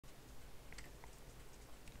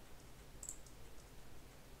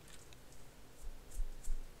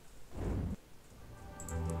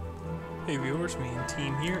Hey viewers, me and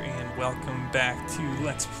Team here, and welcome back to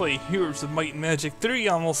Let's Play Heroes of Might and Magic 3.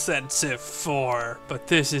 Almost said Civ 4, but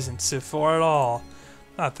this isn't Civ 4 at all.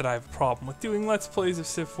 Not that I have a problem with doing Let's Plays of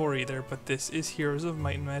Civ 4 either, but this is Heroes of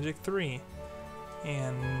Might and Magic 3.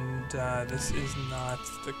 And this is not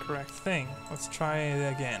the correct thing. Let's try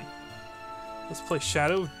it again. Let's play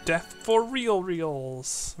Shadow of Death for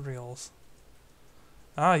reals.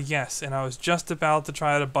 Ah, yes, and I was just about to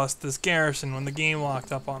try to bust this garrison when the game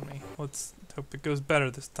locked up on me. Let's hope it goes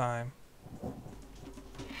better this time.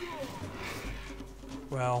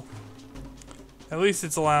 Well, at least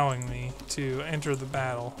it's allowing me to enter the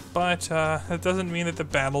battle. But that doesn't mean that the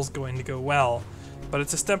battle's going to go well. But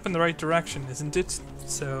it's a step in the right direction, isn't it?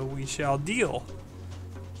 So we shall deal.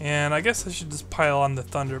 And I guess I should just pile on the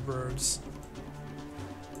Thunderbirds.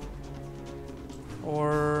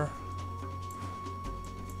 Or...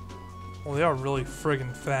 well, they are really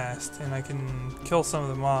friggin' fast, and I can kill some of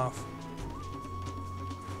them off.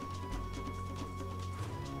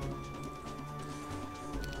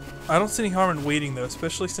 I don't see any harm in waiting, though,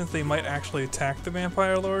 especially since they might actually attack the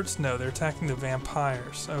Vampire Lords. No, they're attacking the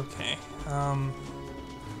vampires. Okay. I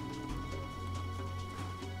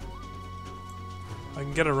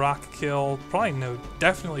can get a rock kill. Probably no,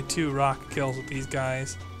 definitely 2 rock kills with these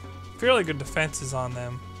guys. Fairly good defenses on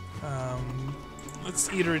them.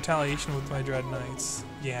 Let's eat a retaliation with my Dread Knights.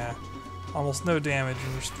 Yeah, almost no damage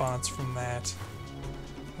in response from that.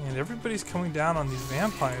 And everybody's coming down on these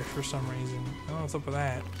vampires for some reason. I don't know what's up with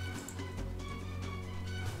that.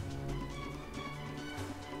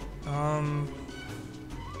 Oh,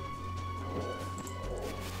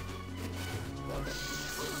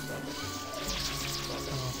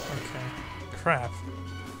 okay. Crap.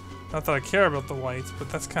 Not that I care about the whites, but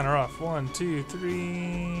that's kind of rough. 1, 2,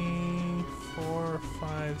 3, 4,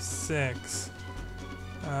 5, 6.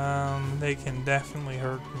 They can definitely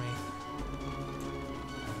hurt me.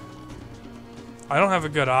 I don't have a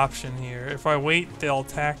good option here. If I wait, they'll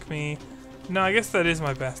attack me. No, I guess that is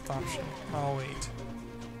my best option. I'll wait.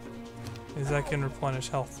 Because I can replenish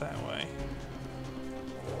health that way.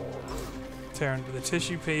 Tear into the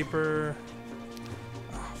tissue paper.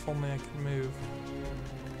 Oh, if only I could move.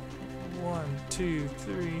 1, 2,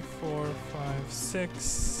 3, 4, 5, 6.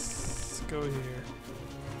 Let's go here.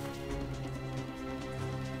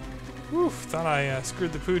 Oof, thought I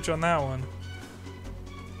screwed the pooch on that one.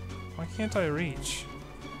 Why can't I reach?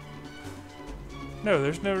 No,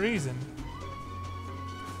 there's no reason.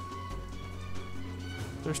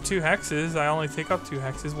 There's 2 hexes. I only take up 2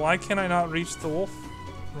 hexes. Why can I not reach the wolf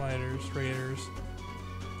raiders?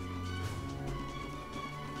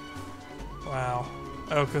 Wow.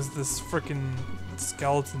 Oh, because this frickin'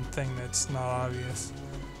 skeleton thing that's not obvious.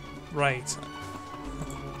 Right.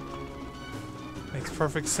 Makes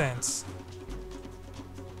perfect sense.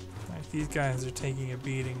 Alright, these guys are taking a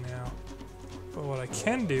beating now. But what I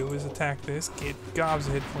can do is attack this, get gobs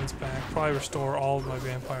of hit points back, probably restore all of my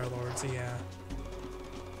Vampire Lords, yeah.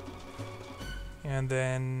 And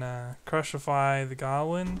then crushify the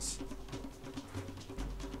goblins.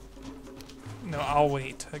 No, I'll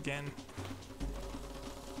wait again.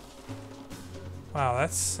 Wow,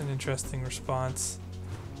 that's an interesting response.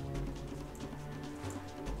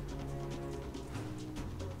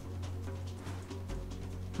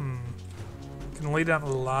 Can lay down a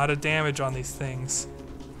lot of damage on these things.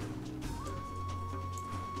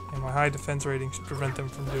 And my high defense rating should prevent them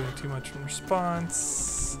from doing too much in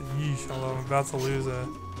response. Yeesh, although I'm about to lose a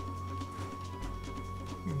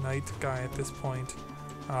knight guy at this point.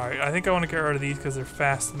 Alright, I think I want to get rid of these because they're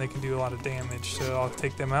fast and they can do a lot of damage, so I'll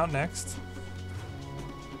take them out next.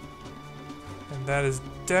 And that is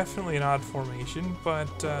definitely an odd formation, but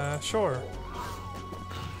sure.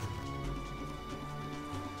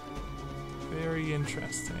 Very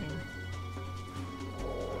interesting.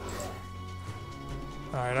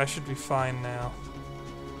 Alright, I should be fine now.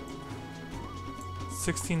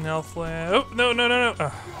 16 health left. Oh, no.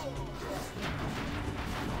 Ugh.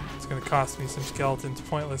 It's gonna cost me some skeletons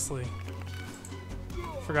pointlessly.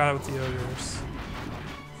 Forgot about the ogres.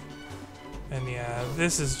 And yeah,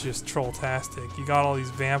 this is just troll-tastic. You got all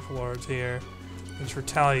these vamp lords here. Which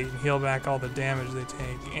retaliate and heal back all the damage they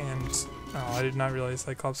take. And oh, I did not realize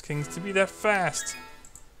Cyclops Kings to be that fast.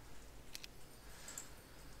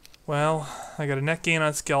 Well, I got a net gain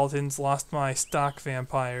on skeletons, lost my stock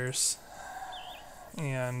vampires,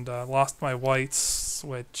 and lost my whites,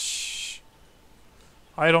 which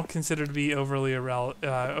I don't consider to be overly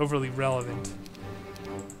relevant.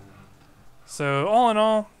 So, all in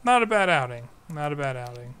all, not a bad outing. Not a bad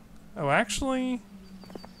outing. Oh, actually,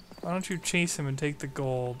 why don't you chase him and take the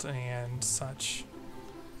gold and such?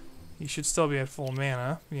 He should still be at full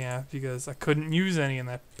mana. Yeah, because I couldn't use any in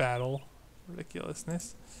that battle.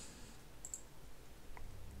 Ridiculousness.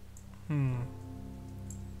 And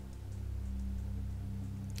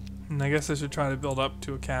I guess I should try to build up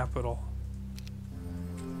to a capital.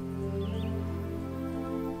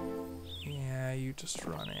 Yeah, you just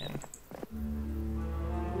run in.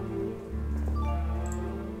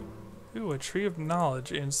 Ooh, a tree of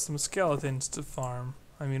knowledge and some skeletons to farm.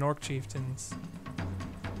 I mean, orc chieftains.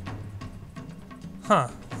 Huh.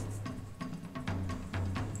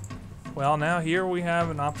 Well, now here we have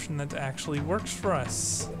an option that actually works for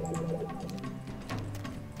us.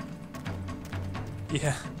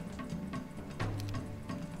 Yeah.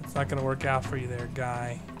 It's not gonna work out for you there,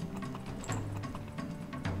 guy.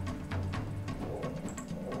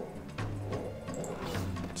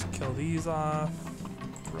 Just kill these off.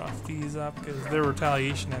 Rough these up, because their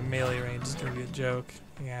retaliation at melee range is gonna be a joke.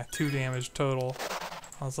 Yeah, 2 damage total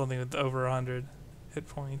on something with over 100 hit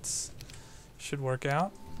points. Should work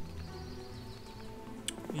out.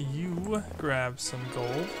 You grab some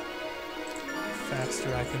gold.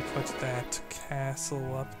 Faster I can put that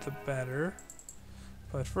castle up, the better.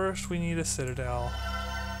 But first we need a citadel.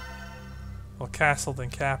 Well, castle then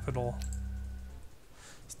capital.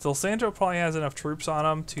 Still, Sandro probably has enough troops on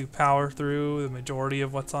him to power through the majority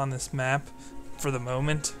of what's on this map for the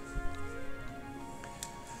moment.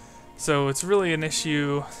 So it's really an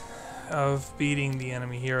issue of beating the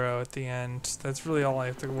enemy hero at the end. That's really all I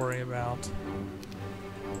have to worry about.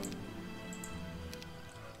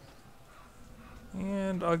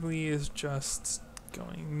 And Ugly is just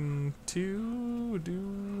going to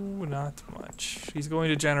do not much. He's going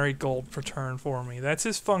to generate gold per turn for me. That's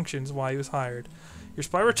his functions, why he was hired. Your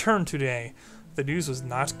spy returned today. The news was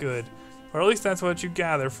not good. Or at least that's what you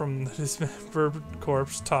gather from the dismembered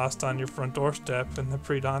corpse tossed on your front doorstep in the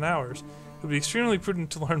pre-dawn hours. It would be extremely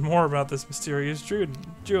prudent to learn more about this mysterious druid.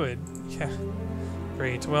 Yeah.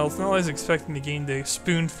 Great. Well, it's not like I was expecting the game to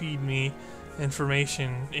spoon-feed me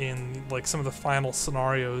information in like some of the final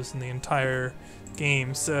scenarios in the entire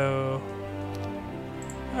game, so...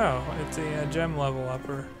 Oh, it's a gem level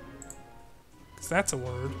upper. 'Cause that's a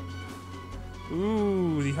word.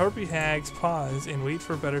 Ooh, the Harpy Hags pause and wait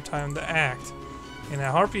for a better time to act. And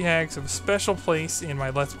now Harpy Hags have a special place in my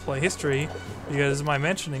Let's Play history because my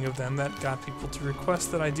mentioning of them that got people to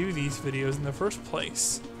request that I do these videos in the first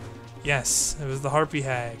place. Yes, it was the Harpy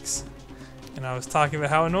Hags. And I was talking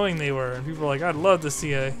about how annoying they were, and people were like, I'd love to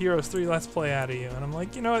see a Heroes 3 Let's Play out of you. And I'm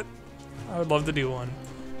like, you know what? I would love to do one.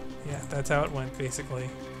 Yeah, that's how it went, basically.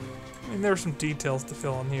 I mean, there were some details to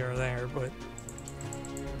fill in here or there, but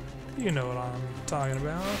you know what I'm talking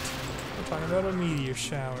about. I'm talking about a meteor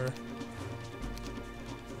shower.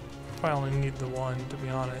 Probably only need the one, to be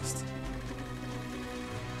honest.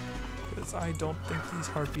 Because I don't think these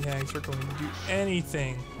Harpy Hags are going to do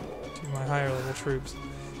anything to my higher level troops.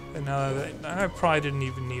 And now that I probably didn't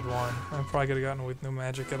even need one. I probably could have gotten with no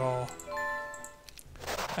magic at all.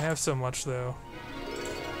 I have so much though.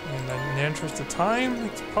 And in the interest of time,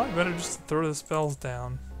 it's probably better just to throw the spells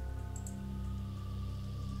down.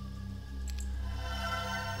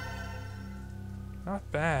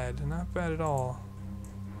 Not bad, not bad at all.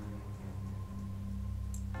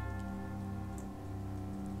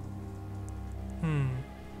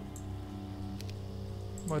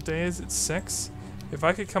 What day is it? 6? If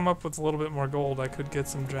I could come up with a little bit more gold, I could get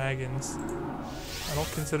some dragons. I don't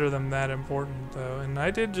consider them that important though, and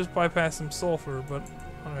I did just bypass some sulfur, but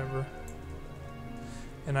whatever.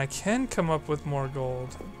 And I can come up with more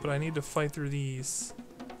gold, but I need to fight through these.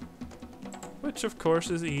 Which of course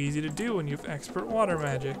is easy to do when you have expert water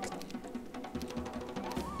magic.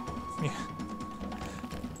 Yeah.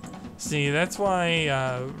 See, that's why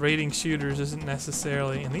raiding shooters isn't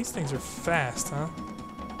necessarily, and these things are fast, huh?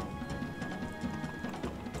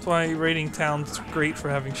 That's why raiding towns is great for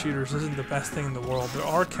having shooters isn't the best thing in the world. There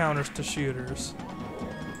are counters to shooters,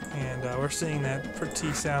 and we're seeing that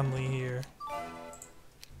pretty soundly here.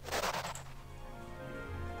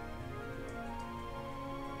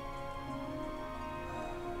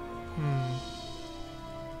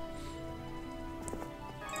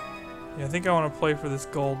 Yeah, I think I want to play for this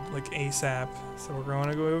gold like ASAP, so we're going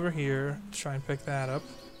to go over here, try and pick that up.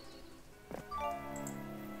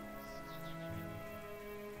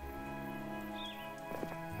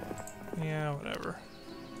 Yeah, whatever.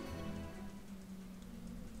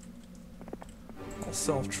 I'll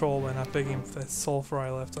self-troll by not picking up that sulfur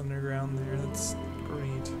I left underground there. That's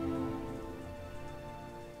great.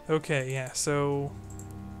 Okay, yeah, so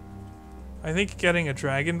I think getting a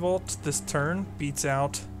Dragon Vault this turn beats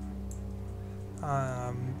out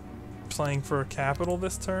playing for a capital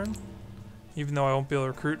this turn. Even though I won't be able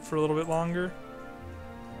to recruit for a little bit longer.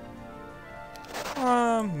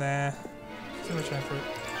 Nah. Too much effort.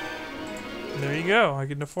 And there you go, I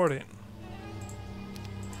can afford it.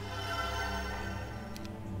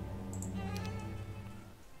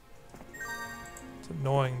 It's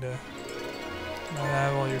annoying to not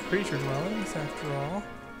have all your creature dwellings after all.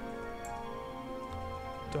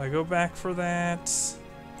 Do I go back for that?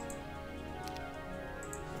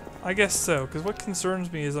 I guess so, because what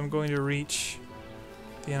concerns me is I'm going to reach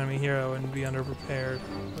the enemy hero and be underprepared,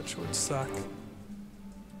 which would suck.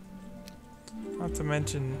 Not to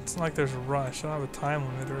mention, it's not like there's a rush. I don't have a time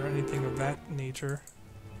limit or anything of that nature.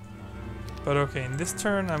 But okay, in this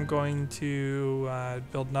turn I'm going to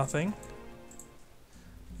build nothing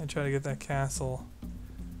and try to get that castle.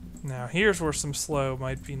 Now here's where some slow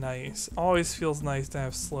might be nice. Always feels nice to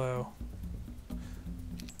have slow.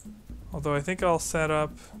 Although I think I'll set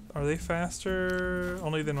up... Are they faster?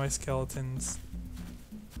 Only than my skeletons.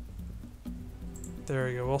 There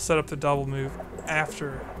we go. We'll set up the double move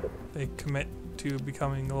after they commit to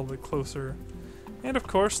becoming a little bit closer. And of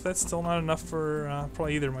course, that's still not enough for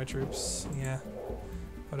probably either of my troops. Yeah.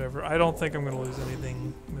 Whatever. I don't think I'm going to lose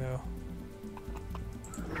anything, though.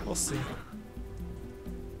 We'll see.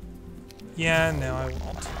 Yeah, no, I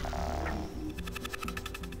won't.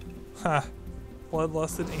 Ha!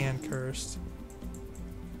 Bloodlusted and cursed.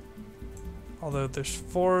 Although there's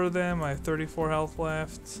 4 of them, I have 34 health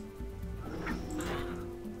left.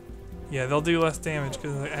 Yeah, they'll do less damage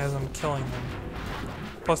because as I'm killing them.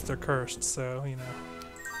 Plus they're cursed, so, you know.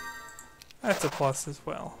 That's a plus as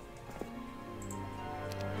well.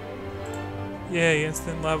 Yay,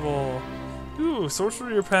 instant level. Ooh,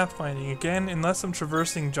 sorcery or pathfinding. Again, unless I'm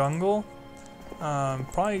traversing jungle,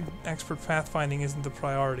 probably expert pathfinding isn't the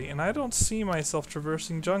priority. And I don't see myself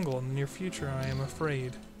traversing jungle in the near future, I am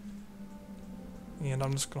afraid. And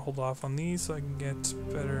I'm just going to hold off on these so I can get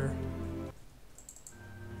better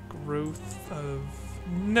growth of...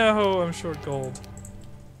 No, I'm short gold.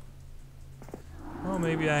 Well,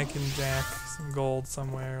 maybe I can jack some gold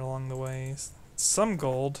somewhere along the way. Some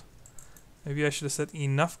gold. Maybe I should have said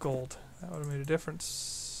enough gold. That would have made a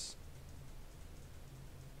difference.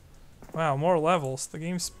 Wow, more levels. The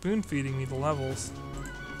game's spoon-feeding me the levels.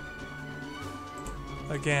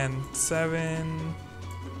 Again, 7...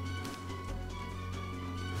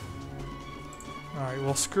 Alright,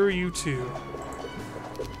 well screw you too.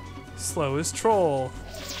 Slow as troll.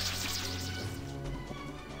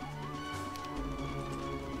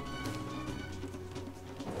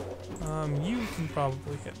 You can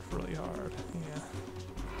probably hit really hard, yeah.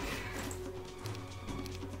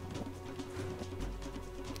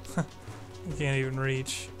 You can't even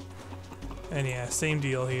reach. And yeah, same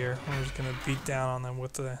deal here. I'm just gonna beat down on them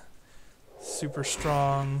with the super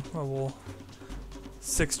strong level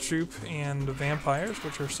 6 troop and the vampires,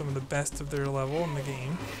 which are some of the best of their level in the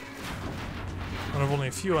game. One of only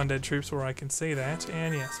a few undead troops where I can say that.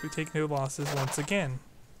 And yes, we take no losses once again.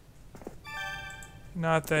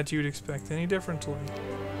 Not that you'd expect any differently.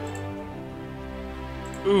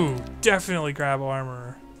 Ooh, definitely grab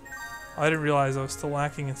armor. I didn't realize I was still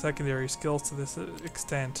lacking in secondary skills to this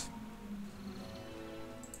extent.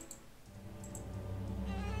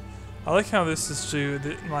 I like how this is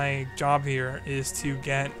my job here is to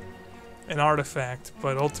get an artifact,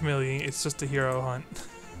 but ultimately it's just a hero hunt.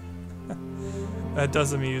 That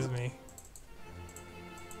does amuse me.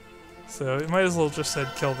 So it might as well just said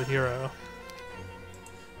kill the hero.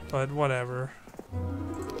 But whatever.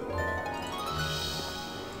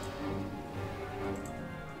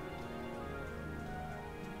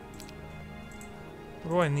 What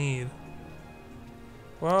do I need?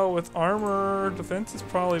 Well, with armor, defense is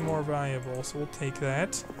probably more valuable, so we'll take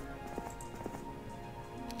that.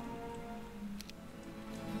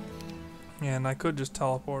 And I could just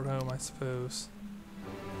teleport home, I suppose.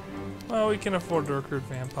 Well, we can afford to recruit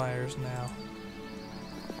vampires now.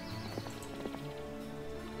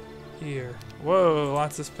 Here. Whoa,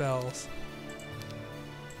 lots of spells.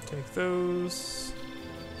 Take those.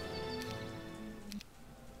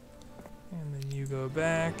 And then you go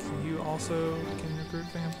back. You also can recruit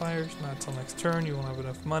vampires. Not till next turn, you won't have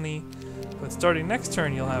enough money. But starting next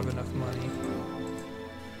turn, you'll have enough money.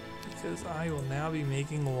 Because I will now be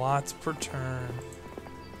making lots per turn.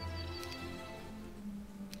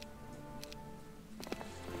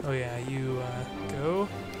 Oh yeah, you go.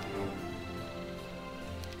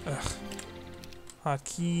 Ugh.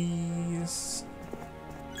 Hotkeys.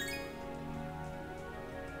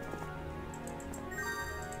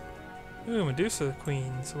 Ooh, Medusa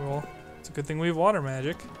Queens. Well, it's a good thing we have water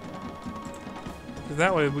magic.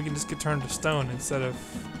 That way we can just get turned to stone instead of...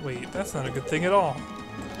 Wait, that's not a good thing at all.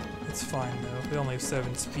 It's fine though. They only have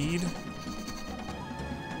 7 speed.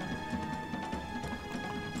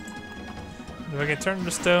 If I get turned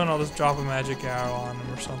to stone, I'll just drop a magic arrow on them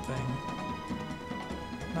or something.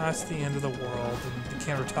 That's the end of the world, and you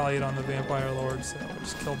can't retaliate on the vampire lord, so we'll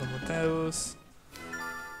just kill them with those.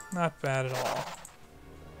 Not bad at all.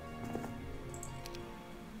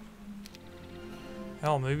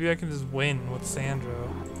 Hell, maybe I can just win with Sandro.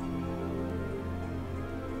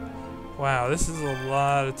 Wow, this is a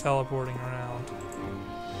lot of teleporting around.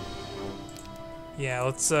 Yeah,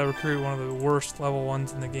 let's recruit one of the worst level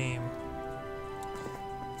 1s in the game.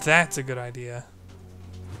 That's a good idea.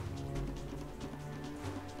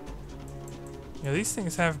 You know, these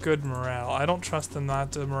things have good morale. I don't trust them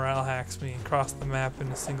not to morale hacks me across the map in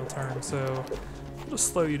a single turn, so I'll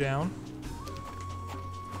just slow you down.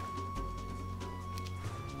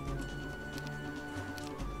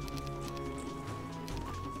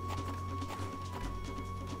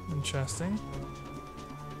 Interesting.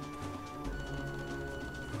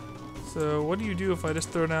 So what do you do if I just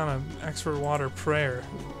throw down an expert water prayer?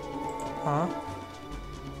 Huh?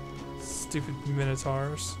 Stupid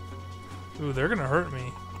minotaurs. Ooh, they're gonna hurt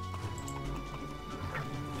me.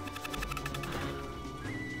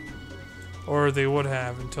 Or they would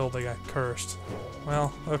have until they got cursed.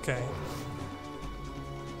 Well, okay.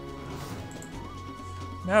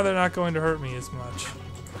 Now they're not going to hurt me as much.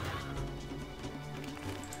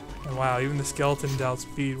 And wow, even the skeleton dealt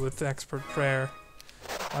speed with expert prayer.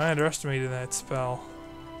 I underestimated that spell.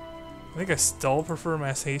 I think I still prefer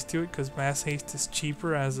mass haste to it because mass haste is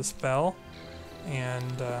cheaper as a spell,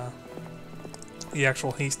 and the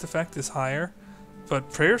actual haste effect is higher.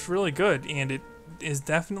 But prayer's really good, and it is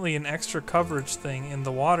definitely an extra coverage thing in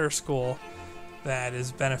the water school that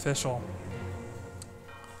is beneficial.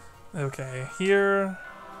 Okay, here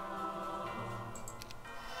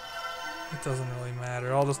it doesn't really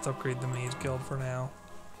matter. I'll just upgrade the mage guild for now.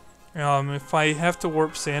 If I have to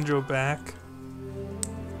warp Sandro back,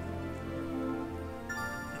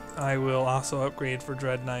 I will also upgrade for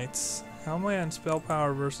Dread Knights. How am I on spell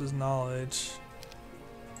power versus knowledge?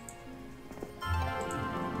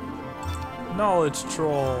 Knowledge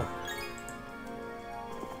troll.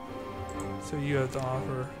 So you have to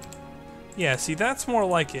offer. Yeah, see, that's more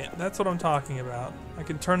like it. That's what I'm talking about. I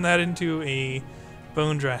can turn that into a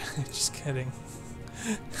bone dragon. Just kidding.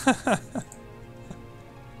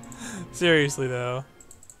 Seriously though,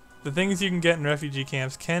 the things you can get in refugee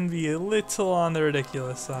camps can be a little on the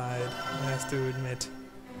ridiculous side, I have to admit.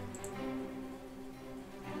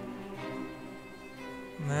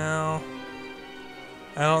 Now,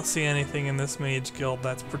 I don't see anything in this mage guild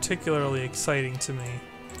that's particularly exciting to me,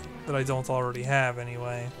 that I don't already have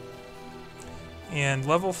anyway. And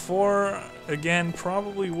level 4, again,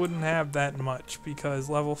 probably wouldn't have that much, because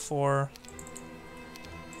level 4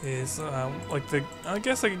 is like the, I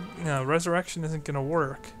guess, like, you know, resurrection isn't gonna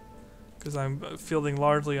work because I'm fielding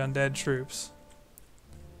largely undead troops.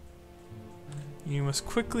 You must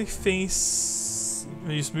quickly face,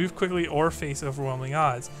 you must move quickly or face overwhelming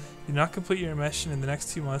odds. Do not complete your mission in the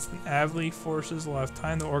next 2 months, then Avli forces will have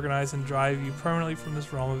time to organize and drive you permanently from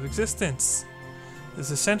this realm of existence. It is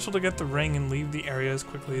essential to get the ring and leave the area as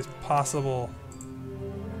quickly as possible.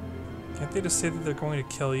 Can't they just say that they're going to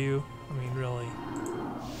kill you? I mean, really.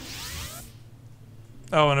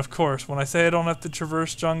 Oh, and of course, when I say I don't have to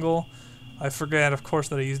traverse jungle, I forget, of course,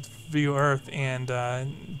 that I used View Earth and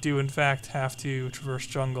do, in fact, have to traverse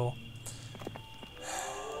jungle.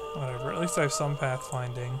 Whatever, at least I have some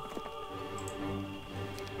pathfinding.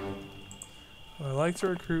 I like to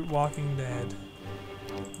recruit Walking Dead.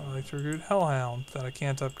 I like to recruit Hellhound that I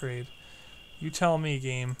can't upgrade. You tell me,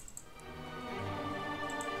 game.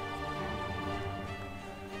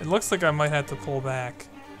 It looks like I might have to pull back.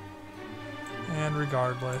 And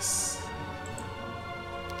regardless,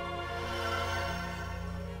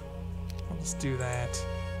 I'll just do that.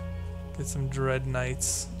 Get some Dread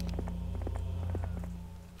Knights.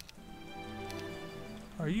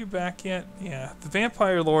 Are you back yet? Yeah, the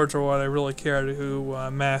Vampire Lords are what I really care to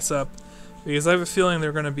mass up, because I have a feeling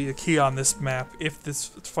they're going to be a key on this map if this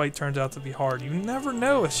fight turns out to be hard. You never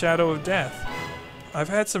know with Shadow of Death. I've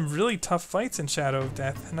had some really tough fights in Shadow of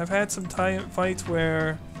Death, and I've had some fights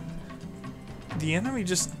where the enemy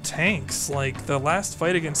just tanks. Like the last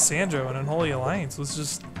fight against Sandro in Unholy Alliance was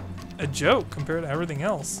just a joke compared to everything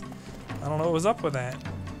else. I don't know what was up with that.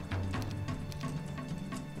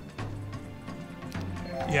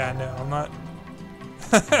 Yeah, no, I'm not.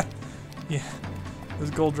 Yeah,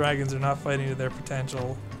 those gold dragons are not fighting to their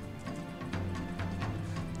potential.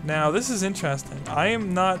 Now, this is interesting. I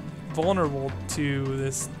am not vulnerable to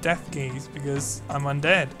this death gaze because I'm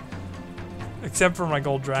undead. Except for my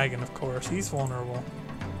gold dragon, of course. He's vulnerable.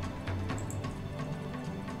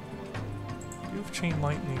 You have chain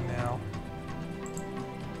lightning now.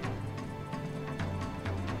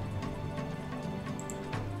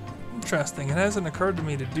 Interesting. It hasn't occurred to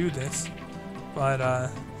me to do this,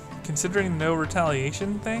 but considering no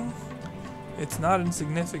retaliation thing, it's not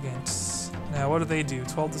insignificant. Now, what do they do?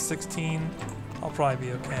 12 to 16? I'll probably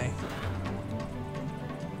be okay.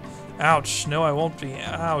 Ouch. No, I won't be.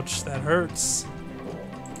 Ouch. That hurts.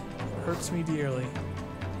 It hurts me dearly.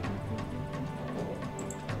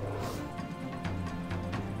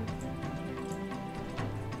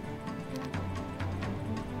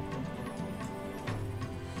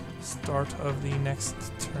 Start of the next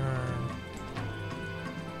turn.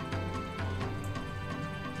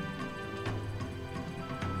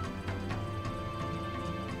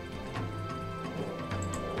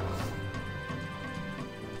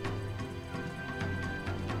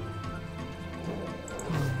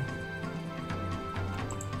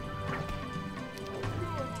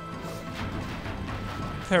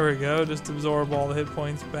 There we go, just absorb all the hit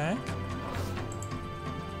points back.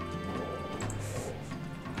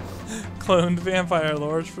 Cloned vampire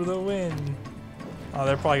lords for the win. Oh,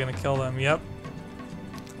 they're probably gonna kill them, yep.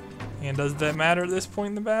 And does that matter at this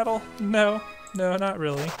point in the battle? No, no, not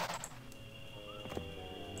really.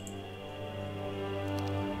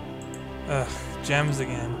 Ugh, gems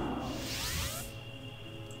again.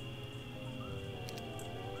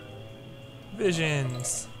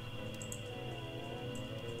 Visions.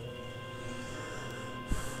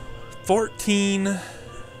 14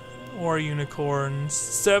 war unicorns,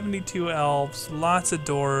 72 elves, lots of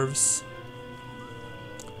dwarves.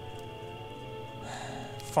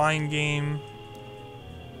 Fine game.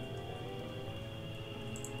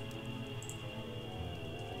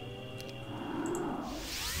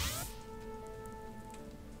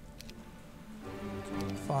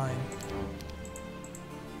 Fine.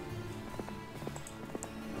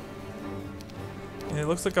 And it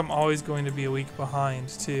looks like I'm always going to be a week behind,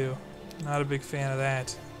 too. Not a big fan of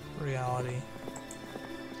that reality.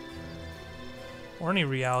 Or any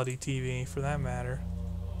reality TV, for that matter.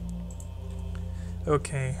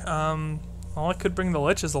 Okay, well, I could bring the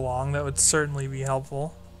liches along. That would certainly be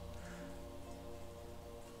helpful.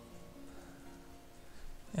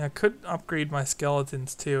 Yeah, I could upgrade my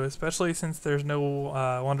skeletons, too, especially since there's no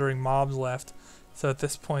wandering mobs left. So at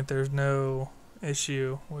this point, there's no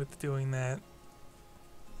issue with doing that.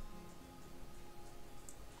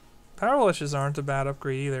 Power liches aren't a bad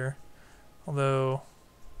upgrade either. Although,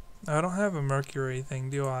 I don't have a mercury thing,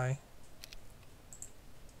 do I?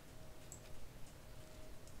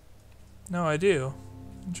 No, I do.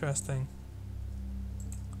 Interesting.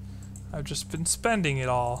 I've just been spending it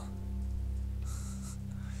all.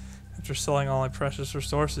 After selling all my precious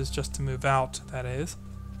resources just to move out, that is.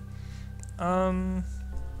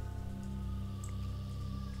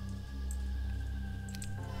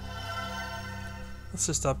 Let's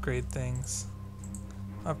just upgrade things.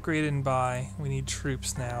 Upgrade and buy. We need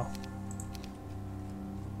troops now.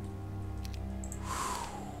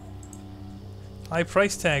 High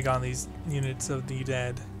price tag on these units of the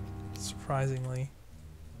dead, surprisingly.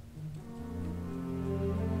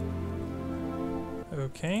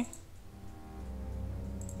 Okay.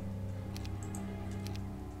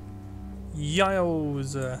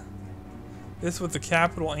 Yowza. This with the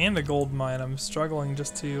capital and a gold mine. I'm struggling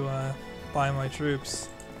just to buy my troops.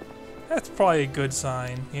 That's probably a good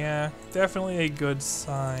sign. Yeah, definitely a good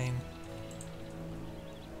sign.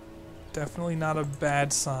 Definitely not a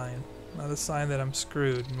bad sign. Not a sign that I'm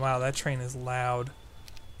screwed. And wow, that train is loud.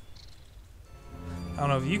 I don't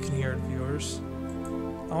know if you can hear it, viewers.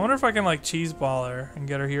 I wonder if I can like cheeseball her and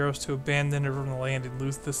get her heroes to abandon her from the land and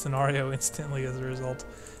lose the scenario instantly as a result.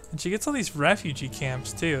 And she gets all these refugee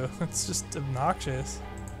camps too. It's just obnoxious.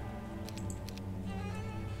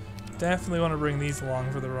 Definitely want to bring these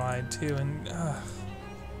along for the ride too, and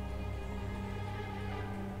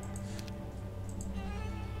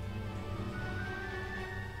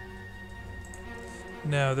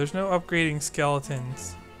no, there's no upgrading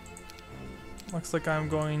skeletons. Looks like I'm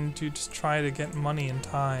going to just try to get money in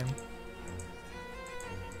time.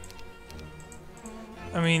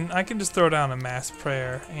 I mean, I can just throw down a mass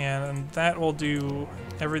prayer, and that will do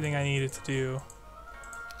everything I need it to do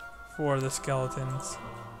for the skeletons.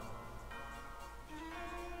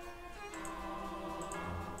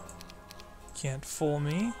 Can't fool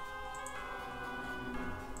me.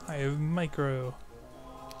 I have micro.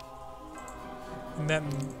 And that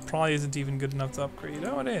probably isn't even good enough to upgrade.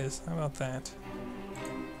 Oh, it is. How about that?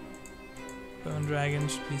 Bone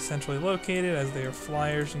dragons should be centrally located as they are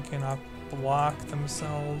flyers and cannot block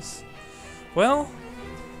themselves. Well,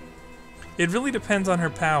 it really depends on her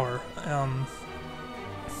power.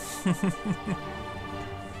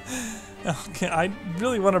 Okay, I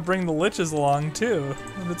really want to bring the liches along too.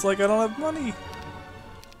 And it's like I don't have money.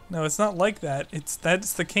 No, it's not like that.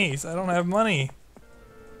 That's the case. I don't have money.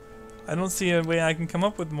 I don't see a way I can come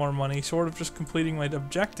up with more money short of just completing my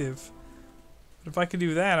objective. But if I could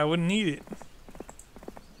do that, I wouldn't need it.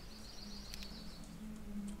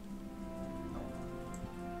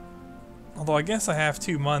 Although I guess I have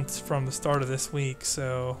 2 months from the start of this week,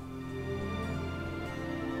 so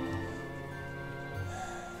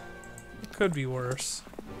it could be worse.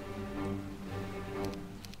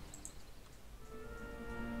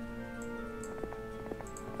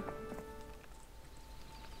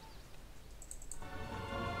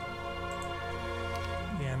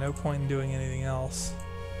 Yeah, no point in doing anything else.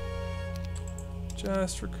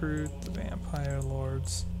 Just recruit the vampire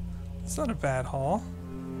lords. It's not a bad haul.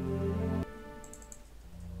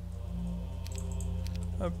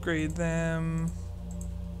 Upgrade them.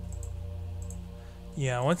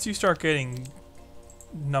 Yeah, once you start getting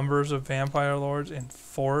numbers of vampire lords in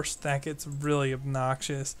force, that gets really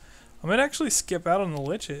obnoxious. I might actually skip out on the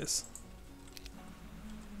liches.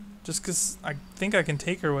 Just because I think I can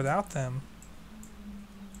take her without them.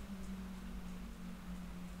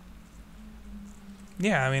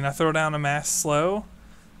 Yeah, I mean, I throw down a mass slow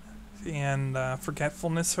and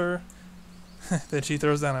forgetfulness her. Then she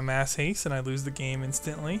throws down a mass haste and I lose the game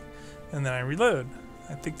instantly, and then I reload.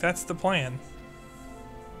 I think that's the plan.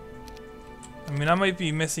 I mean, I might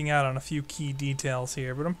be missing out on a few key details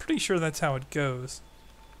here, but I'm pretty sure that's how it goes.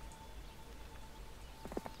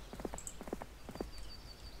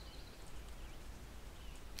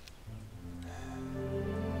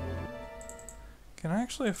 Can I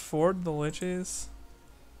actually afford the liches?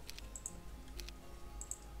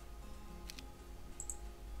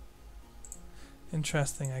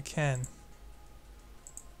 Interesting, I can.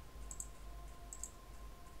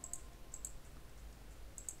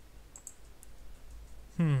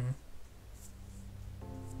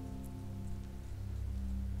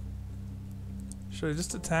 Should I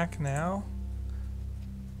just attack now?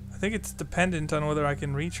 I think it's dependent on whether I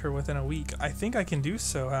can reach her within a week. I think I can do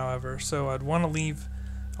so, however, so I'd want to leave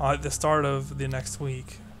at the start of the next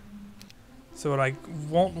week. So what I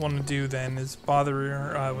won't want to do then is bother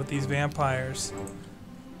her with these vampires.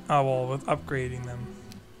 Well, with upgrading them.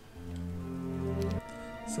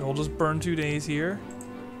 So we'll just burn 2 days here.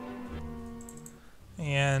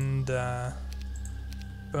 And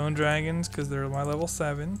bone dragons, because they're my level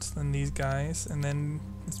 7s. Then these guys, and then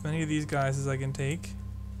as many of these guys as I can take.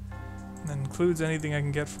 And that includes anything I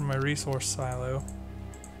can get from my resource silo.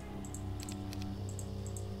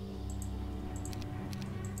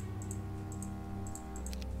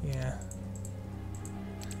 Yeah.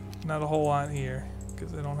 Not a whole lot here,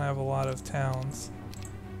 because I don't have a lot of towns.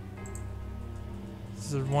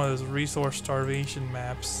 This is one of those resource starvation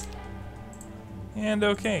maps. And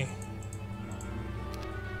okay.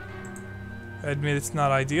 I admit it's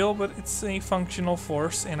not ideal, but it's a functional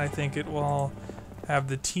force, and I think it will have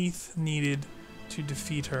the teeth needed to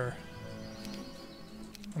defeat her.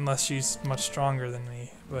 Unless she's much stronger than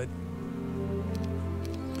me, but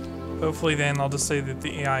hopefully then I'll just say that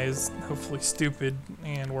the AI is hopefully stupid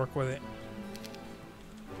and work with it.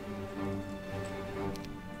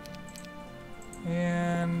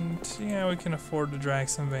 And yeah, we can afford to drag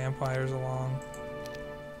some vampires along.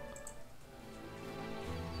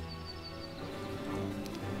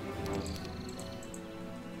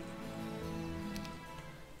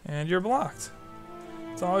 And you're blocked.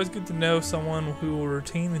 It's always good to know someone who will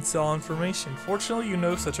retain and sell information. Fortunately, you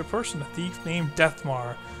know such a person, a thief named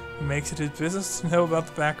Deathmar, who makes it his business to know about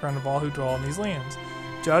the background of all who dwell in these lands.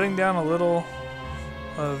 Jotting down a little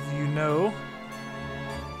of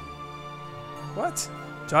What?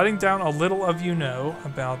 Jotting down a little of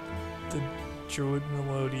about the Druid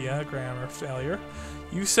Melodia grammar failure.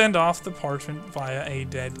 You send off the parchment via a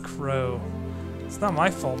dead crow. It's not my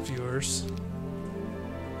fault, viewers.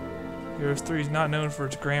 Heroes 3 is not known for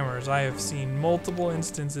its grammar, as I have seen multiple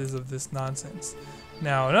instances of this nonsense.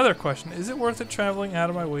 Now, another question. Is it worth it traveling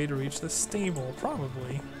out of my way to reach the stable?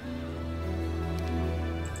 Probably.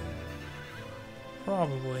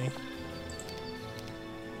 Probably.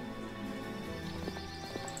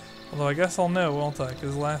 Although I guess I'll know, won't I?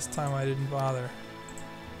 Because last time I didn't bother.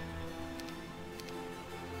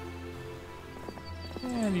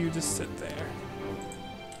 And you just sit there.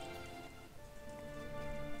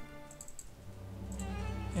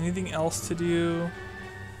 Anything else to do?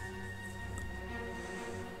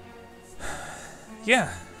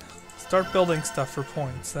 Yeah. Start building stuff for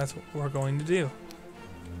points. That's what we're going to do.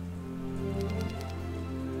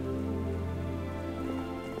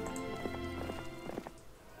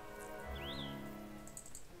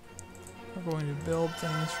 We're going to build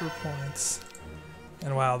things for points.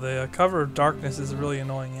 And wow, the cover of darkness is really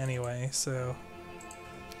annoying anyway, so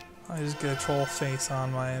I just get a troll face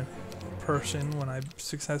on my person when I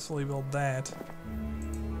successfully build that.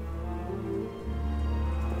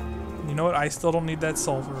 You know what? I still don't need that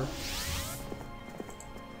sulfur.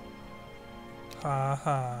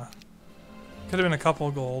 Haha. Could have been a couple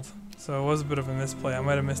gold, so it was a bit of a misplay. I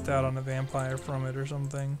might have missed out on a vampire from it or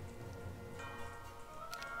something.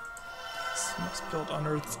 This must build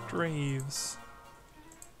unearthed graves.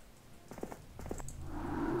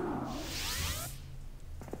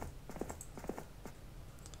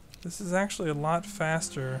 This is actually a lot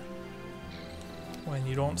faster when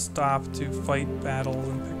you don't stop to fight battles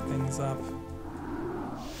and pick things up.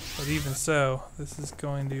 But even so, this is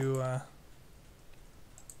going to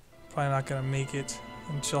probably not going to make it,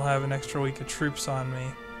 and she'll have an extra week of troops on me.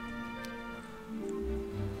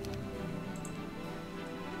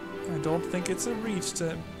 I don't think it's a reach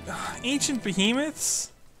to... Ancient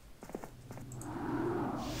behemoths?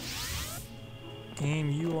 Game,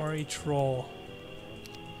 you are a troll.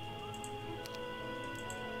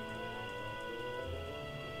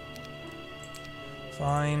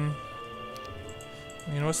 Fine.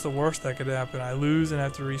 I mean, what's the worst that could happen? I lose and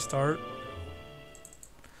have to restart.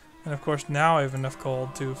 And of course now I have enough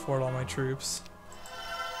gold to afford all my troops.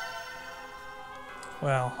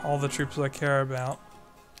 Well, all the troops I care about.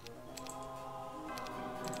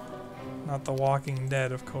 Not the Walking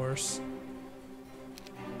Dead, of course.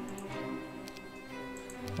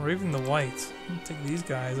 Or even the whites. I'll take these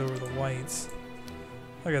guys over the whites.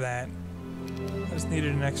 Look at that. I just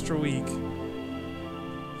needed an extra week.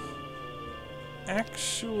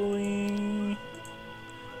 Actually,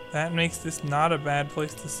 that makes this not a bad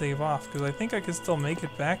place to save off, because I think I could still make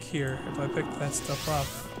it back here if I picked that stuff up.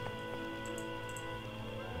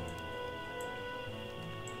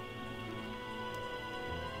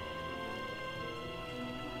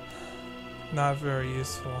 Not very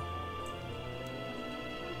useful.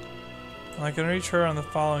 I can reach her on the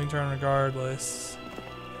following turn regardless.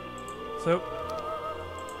 So,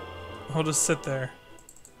 I'll just sit there.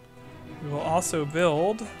 We will also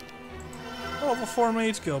build a level 4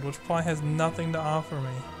 mage guild, which probably has nothing to offer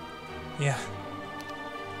me. Yeah.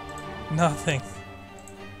 Nothing.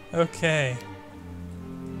 Okay.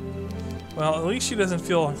 Well, at least she doesn't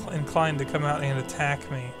feel inclined to come out and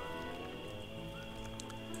attack me.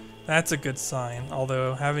 That's a good sign,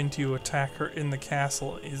 although having to attack her in the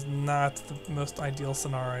castle is not the most ideal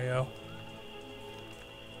scenario.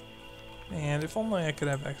 And if only I could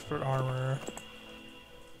have expert armor.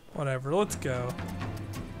 Whatever, let's go.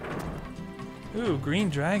 Ooh, green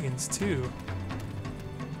dragons too.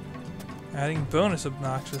 Adding bonus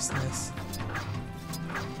obnoxiousness.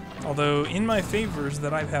 Although in my favors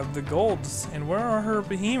that I have the golds, and where are her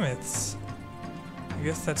behemoths? I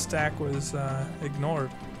guess that stack was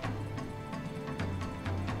ignored.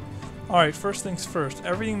 Alright, first things first.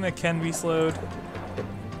 Everything that can be slowed,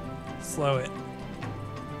 slow it.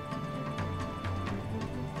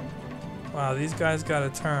 Wow, these guys got a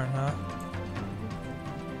turn, huh?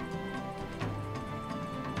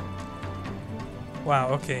 Wow,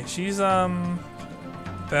 okay, she's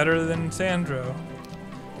better than Sandro.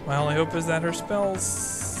 My only hope is that her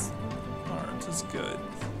spells aren't as good.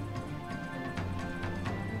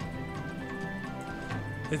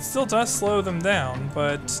 It still does slow them down,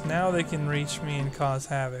 but now they can reach me and cause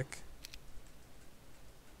havoc.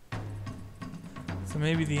 So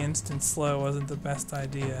maybe the instant slow wasn't the best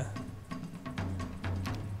idea.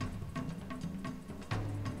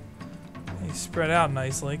 They spread out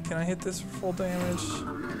nicely. Can I hit this for full damage?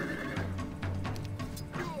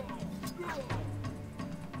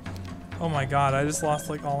 Oh my god, I just lost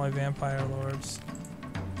like all my vampire lords.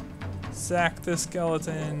 Sack the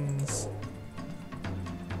skeletons.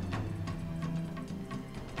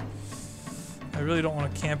 I really don't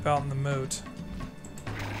want to camp out in the moat.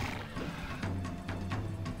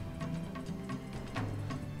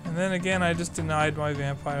 And then again, I just denied my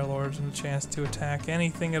vampire lords a chance to attack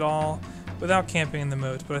anything at all without camping in the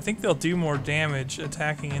moat. But I think they'll do more damage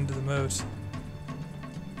attacking into the moat. Is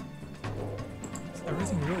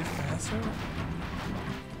everything really faster?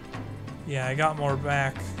 Yeah, I got more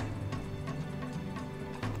back.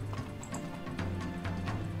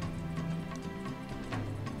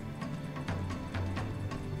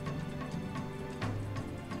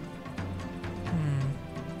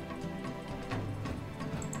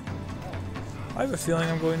 I have a feeling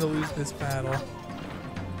I'm going to lose this battle.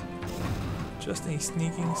 Just a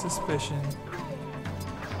sneaking suspicion.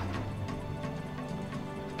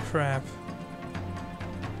 Crap.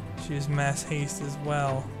 She has mass haste as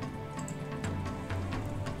well.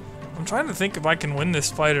 I'm trying to think if I can win this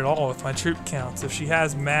fight at all with my troop counts, if she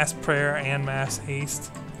has mass prayer and mass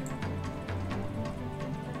haste.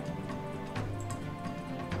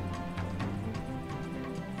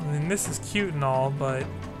 I mean, this is cute and all, but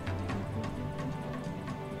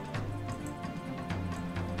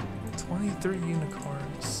 23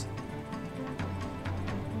 unicorns.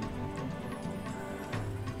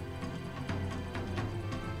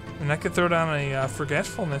 And I could throw down a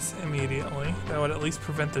forgetfulness immediately. That would at least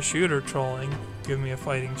prevent the shooter trolling, give me a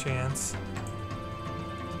fighting chance.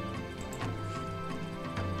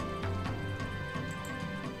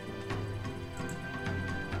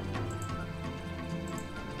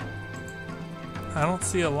 I don't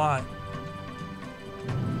see a lot.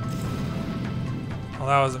 Well,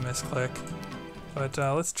 that was a misclick. But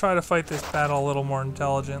let's try to fight this battle a little more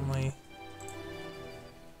intelligently.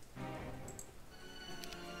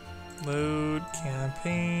 Load,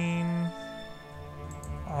 campaign,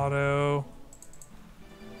 auto,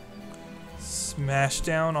 smash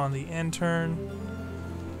down on the intern.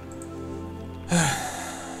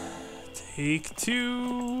 Take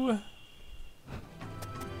 2.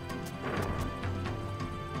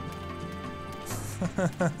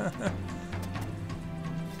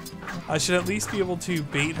 I should at least be able to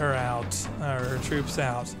bait her out, or her troops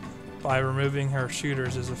out, by removing her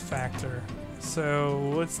shooters as a factor.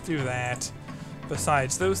 So let's do that.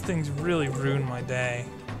 Besides, those things really ruin my day.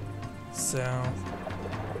 So...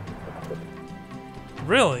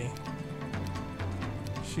 Really?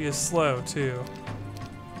 She is slow, too.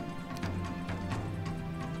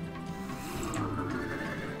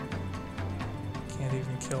 Can't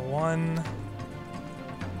even kill one.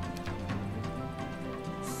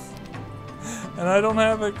 And I don't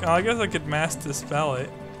have a... I guess I could mass dispel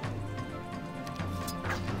it.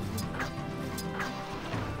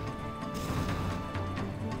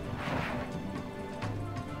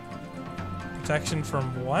 Protection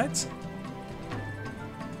from what?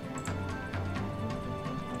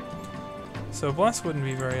 So Bless wouldn't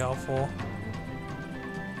be very helpful.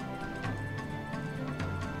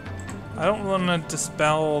 I don't want to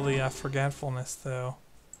dispel the forgetfulness though.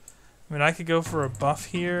 I mean, I could go for a buff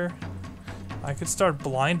here. I could start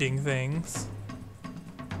blinding things.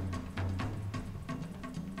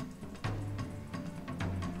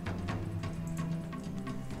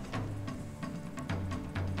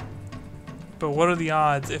 But what are the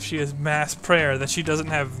odds if she has mass prayer that she doesn't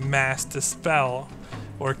have mass dispel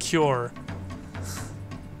or cure?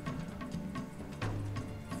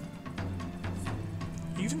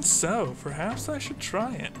 Even so, perhaps I should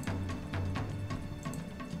try it.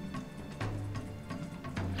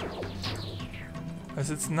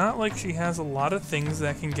 As it's not like she has a lot of things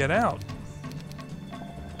that can get out.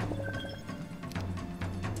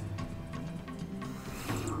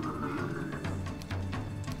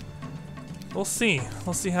 We'll see.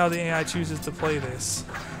 We'll see how the AI chooses to play this.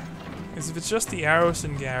 Because if it's just the arrow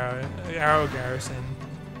garrison...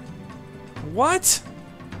 What?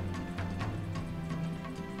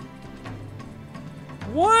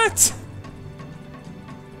 What?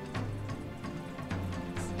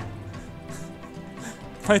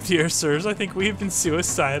 My dear sirs, I think we have been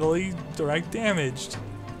suicidally direct damaged.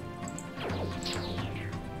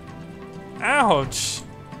 Ouch!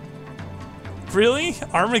 Really?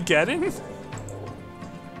 Armageddon?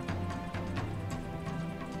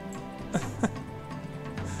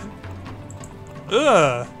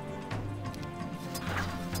 Ugh!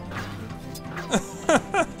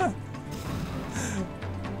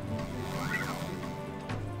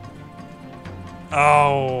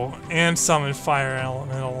 Oh, and summon fire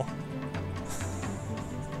elemental.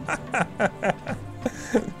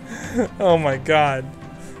 Oh my god.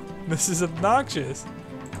 This is obnoxious.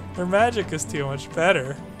 Her magic is too much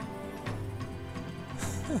better.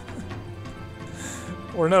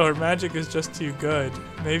 Or no, her magic is just too good.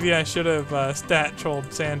 Maybe I should have stat trolled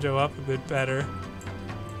Sanjo up a bit better.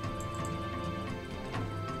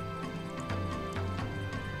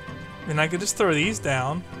 I mean, I could just throw these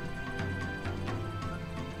down.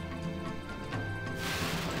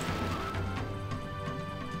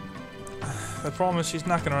 The problem is she's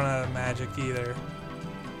not going to run out of magic either.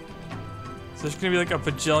 So there's going to be like a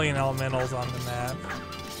bajillion elementals on the map.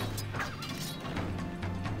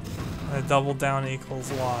 And a double down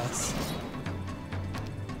equals loss.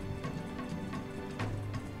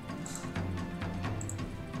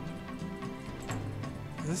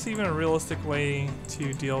 Is this even a realistic way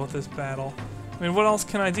to deal with this battle? I mean, what else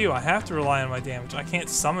can I do? I have to rely on my damage. I can't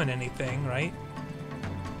summon anything, right?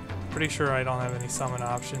 Pretty sure I don't have any summon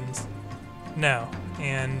options. No,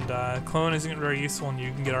 and clone isn't very useful when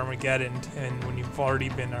you can get Armageddon and when you've already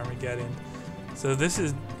been Armageddon. So this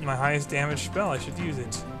is my highest damage spell. I should use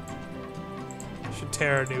it. I should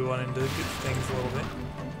tear a new one into good things a little bit.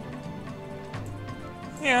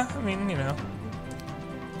 Yeah, I mean, you know.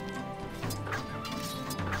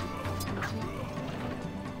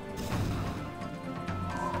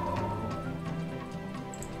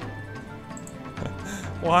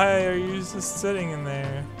 Why are you just sitting in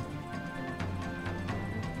there?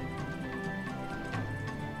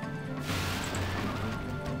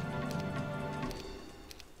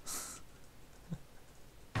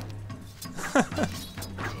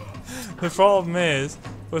 The problem is,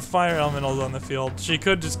 with fire elementals on the field, she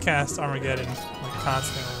could just cast Armageddon like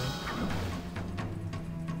constantly.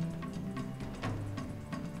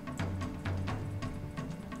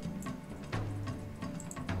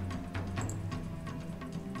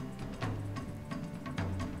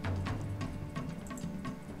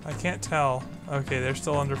 I can't tell. Okay, they're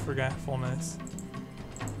still under forgetfulness.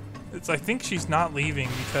 I think she's not leaving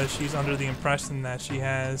because she's under the impression that she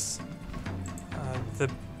has the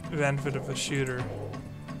benefit of a shooter.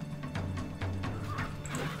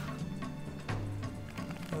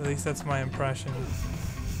 At least that's my impression.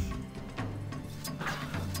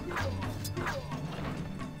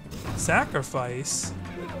 Sacrifice?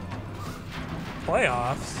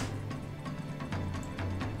 Playoffs?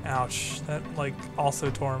 Ouch, that like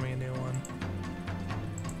also tore me a new one.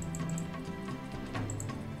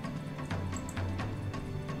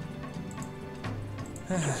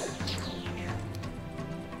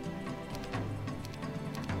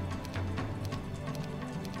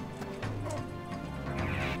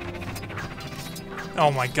 Oh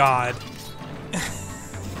my god.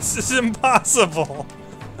 This is impossible.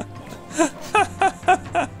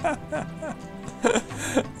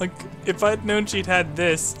 Like, if I'd known she'd had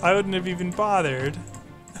this, I wouldn't have even bothered.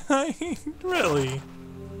 I mean, really.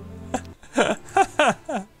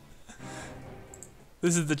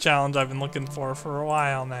 This is the challenge I've been looking for a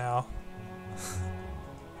while now.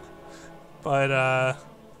 But,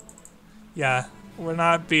 yeah, we're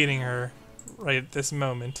not beating her right at this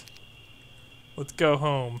moment. Let's go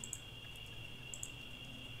home.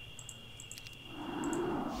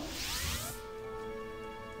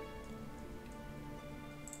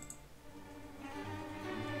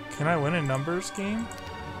 Can I win a numbers game?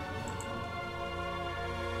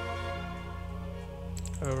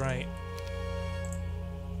 Oh, right.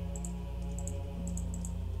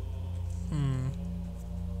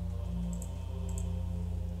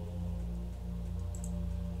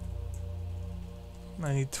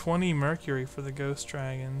 I need 20 mercury for the ghost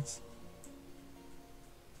dragons.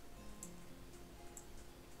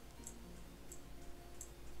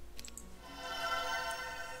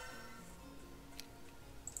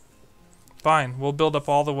 Fine, we'll build up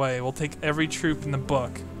all the way. We'll take every troop in the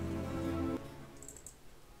book.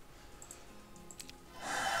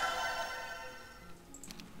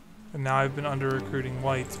 And now I've been under-recruiting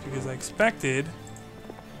whites because I expected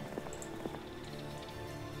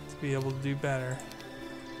to be able to do better.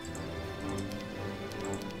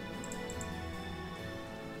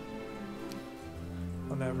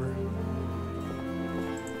 Whatever.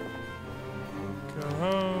 Go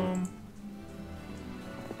home.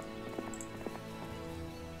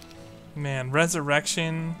 Man,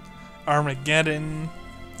 Resurrection, Armageddon,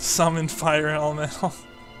 Summon Fire Elemental.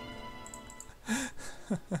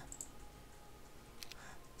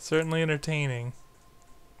 Certainly entertaining.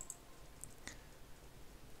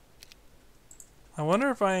 I wonder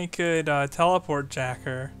if I could teleport Jack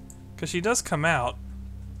her, because she does come out.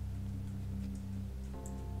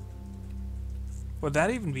 Would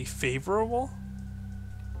that even be favorable?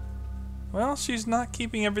 Well, she's not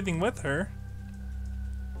keeping everything with her.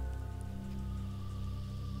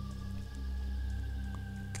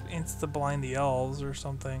 Could insta-blind the elves or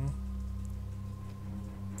something.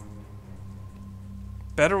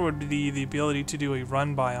 Better would be the ability to do a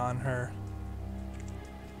run-by on her.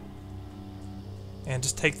 And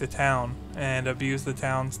just take the town and abuse the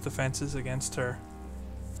town's defenses against her.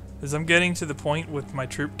 As I'm getting to the point with my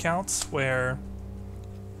troop counts where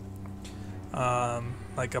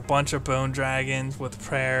like a bunch of bone dragons with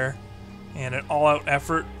prayer and an all-out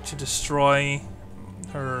effort to destroy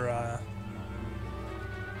her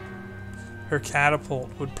her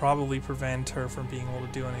catapult would probably prevent her from being able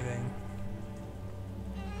to do anything.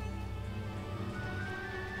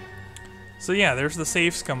 So yeah, there's the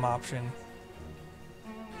save scum option.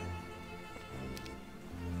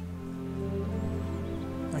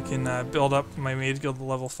 I can build up my mage guild to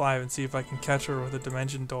level 5 and see if I can catch her with a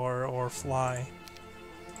dimension door or fly.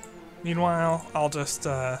 Meanwhile, I'll just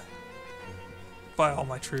buy all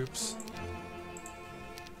my troops.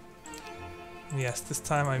 Yes, this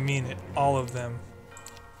time I mean it. All of them.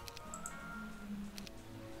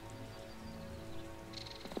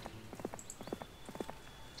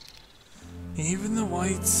 Even the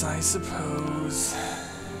whites, I suppose.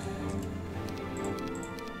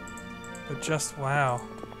 But just wow.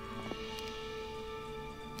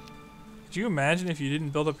 Could you imagine if you didn't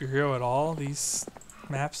build up your hero at all? These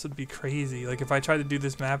maps would be crazy. Like if I tried to do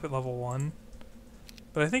this map at level 1.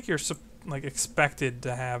 But I think you're like expected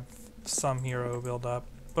to have some hero build up.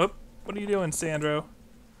 Oh, what are you doing, Sandro?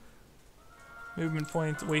 Movement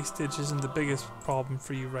point wastage isn't the biggest problem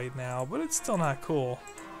for you right now, but it's still not cool.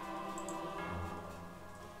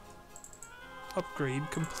 Upgrade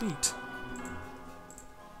complete.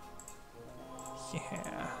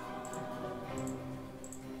 Yeah.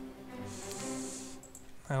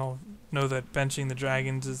 I don't know that benching the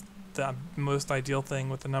dragons is the most ideal thing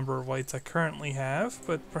with the number of whites I currently have,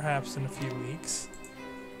 but perhaps in a few weeks.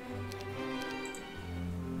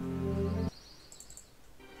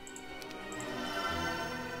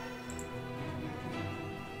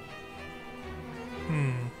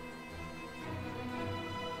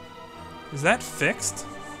 Is that fixed?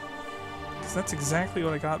 Because that's exactly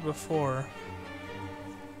what I got before.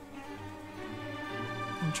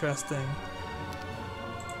 Interesting.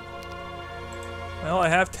 Well, I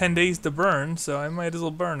have 10 days to burn, so I might as well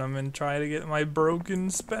burn them and try to get my broken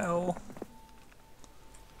spell.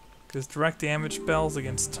 Because direct damage spells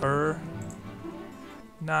against her,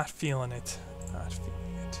 not feeling it. Not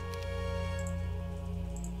feeling it.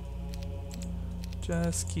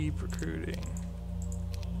 Just keep recruiting.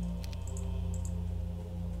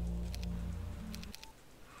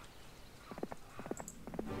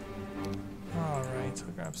 Alright,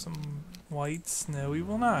 I'll grab some whites. No, we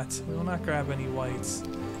will not. We will not grab any whites.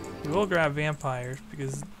 We will grab vampires,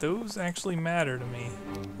 because those actually matter to me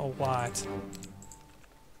a lot.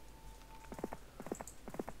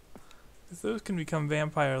 Because those can become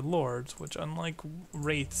vampire lords, which unlike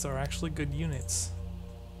wraiths are actually good units.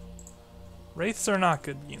 Wraiths are not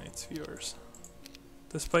good units, viewers.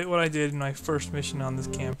 Despite what I did in my first mission on this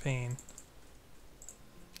campaign.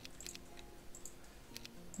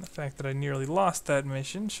 The fact that I nearly lost that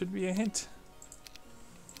mission should be a hint.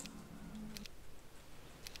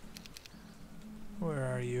 Where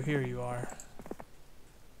are you? Here you are.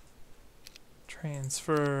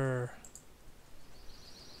 Transfer.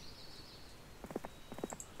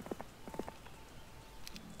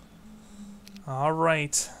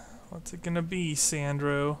 Alright. What's it gonna be,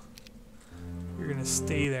 Sandro? You're gonna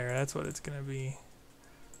stay there. That's what it's gonna be.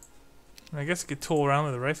 I guess I could tool around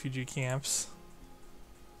with the refugee camps.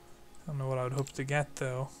 I don't know what I would hope to get,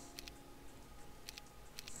 though.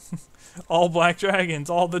 All black dragons,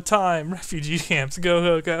 all the time. Refugee camps, go,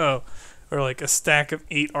 go, go. Or like a stack of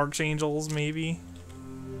 8 archangels, maybe.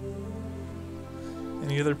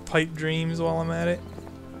 Any other pipe dreams while I'm at it?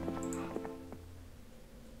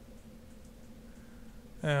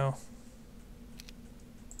 Oh.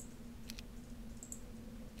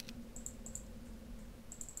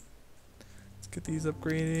 Let's get these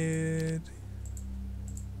upgraded.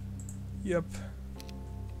 Yep.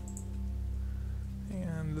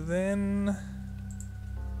 And then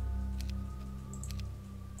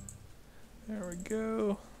there we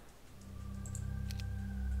go.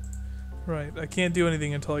 Right, I can't do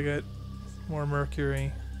anything until I get more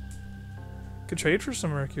mercury. Could trade for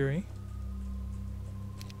some mercury.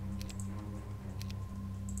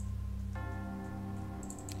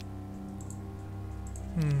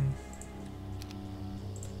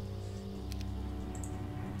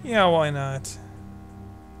 Yeah, why not?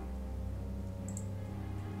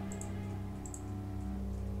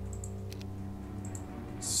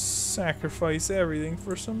 Sacrifice everything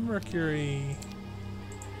for some mercury.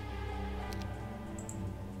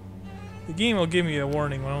 The game will give me a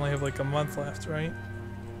warning when I only have like a month left, right?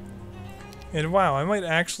 And wow, I might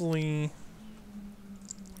actually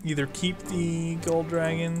either keep the gold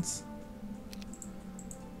dragons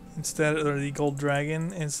instead, or the gold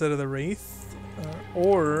dragon instead of the wraith.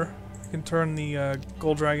 Or I can turn the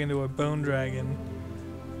gold dragon into a bone dragon.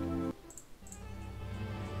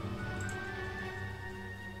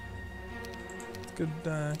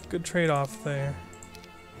 Good trade-off there.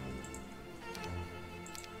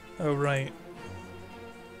 Oh right.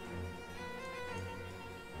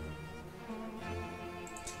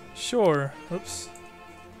 Sure. Oops.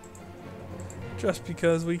 Just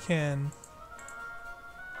because we can.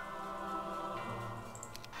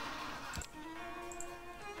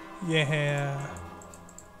 Yeah.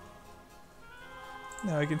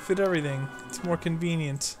 Now I can fit everything. It's more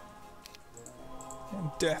convenient.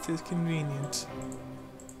 And death is convenient.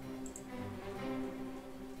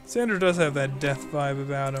 Sandro does have that death vibe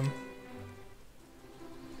about him.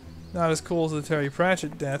 Not as cool as the Terry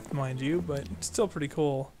Pratchett death, mind you, but still pretty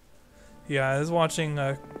cool. Yeah, I was watching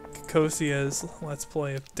Kosia's Let's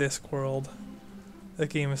Play of Discworld. That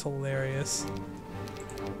game is hilarious.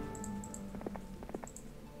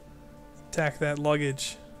 Attack that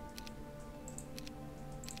luggage.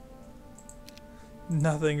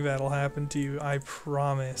 Nothing bad'll happen to you, I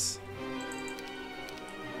promise.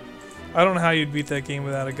 I don't know how you'd beat that game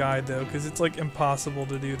without a guide though, because it's like impossible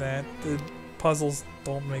to do that. The puzzles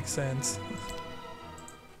don't make sense.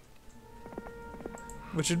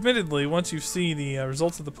 Which admittedly, once you see the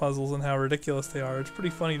results of the puzzles and how ridiculous they are, it's pretty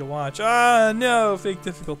funny to watch. Ah, no! Fake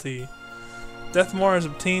difficulty. Deathmore has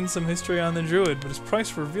obtained some history on the druid, but his price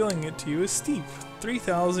for revealing it to you is steep.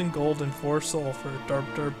 3,000 gold and 4 sulfur. Derp,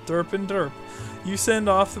 derp, derp, and derp. You send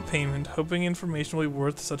off the payment, hoping information will be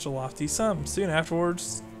worth such a lofty sum. Soon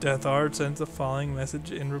afterwards, Deathard sends the following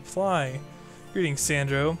message in reply. Greetings,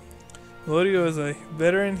 Sandro. Melodio is a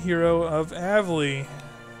veteran hero of Avli.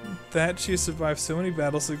 That she has survived so many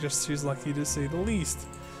battles suggests she's lucky to say the least.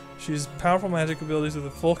 She has powerful magic abilities with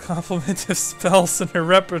a full complement of spells in her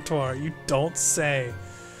repertoire. You don't say.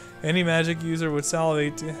 Any magic user would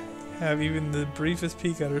salivate to have even the briefest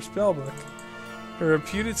peek at her spellbook. Her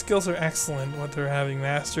reputed skills are excellent, with her having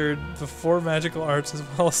mastered the 4 magical arts as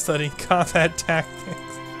well as studying combat tactics.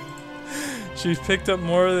 She's picked up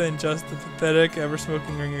more than just the pathetic,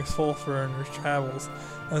 ever-smoking ring of sulfur in her travels.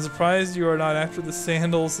 I'm surprised you are not after the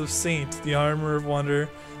sandals of Saint, the armor of wonder,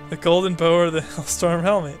 the golden bow, or the Hellstorm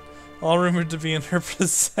helmet, all rumored to be in her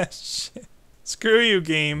possession. Screw you,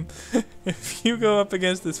 game. If you go up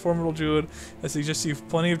against this formidable druid, I suggest you have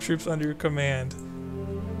plenty of troops under your command.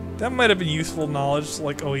 That might have been useful knowledge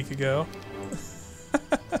like a week ago.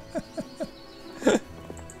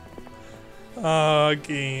 Oh,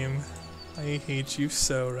 game. I hate you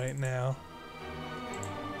so right now.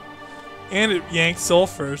 And it yanked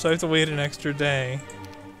sulfur, so I have to wait an extra day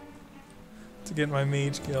to get my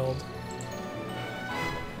mage guild.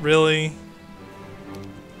 Really?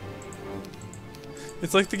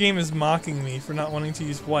 It's like the game is mocking me for not wanting to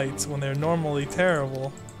use whites when they're normally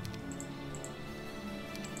terrible.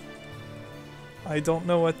 I don't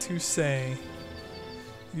know what to say.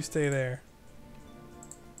 You stay there.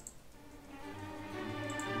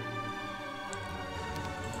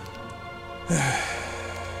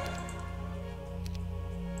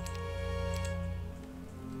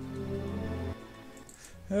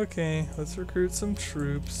 Okay, let's recruit some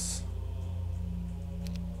troops.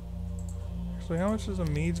 Actually, how much is a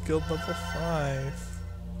mage guild level 5?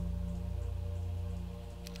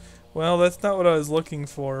 Well, that's not what I was looking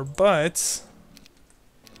for, but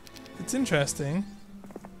it's interesting.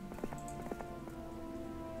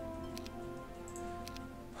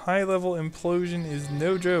 High level implosion is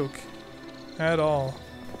no joke at all.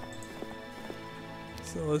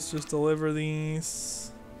 So let's just deliver these.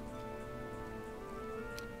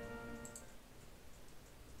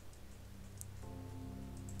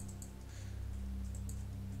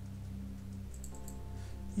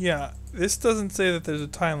 Yeah, this doesn't say that there's a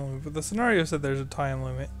time limit, but the scenario said there's a time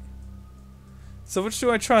limit. So which do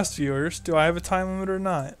I trust, viewers? Do I have a time limit or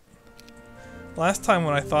not? Last time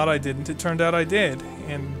when I thought I didn't, it turned out I did.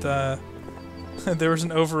 And there was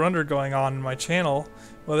an over-under going on in my channel,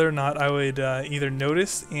 whether or not I would either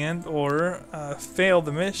notice and or fail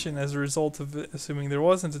the mission as a result of it, assuming there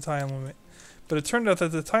wasn't a time limit. But it turned out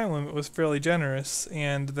that the time limit was fairly generous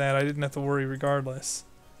and that I didn't have to worry regardless.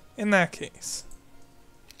 In that case.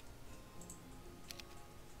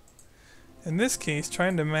 In this case,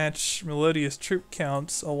 trying to match Melodia's troop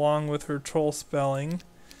counts along with her troll spelling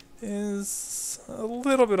is a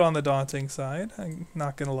little bit on the daunting side, I'm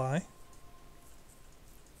not gonna lie.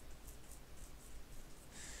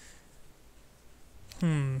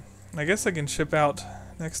 I guess I can ship out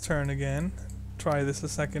next turn again. Try this a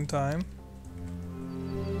second time.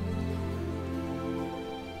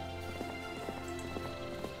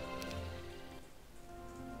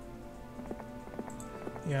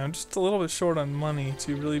 Yeah, I'm just a little bit short on money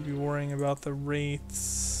to really be worrying about the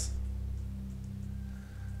rates.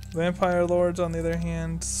 Vampire Lords, on the other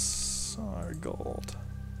hand, are gold.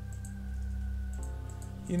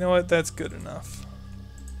 You know what? That's good enough.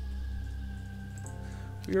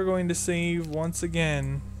 We are going to save once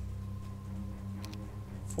again.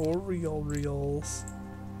 For reals.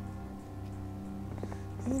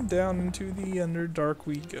 And down into the Underdark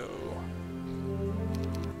we go.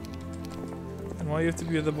 And why you have to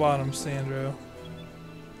be at the bottom, Sandro?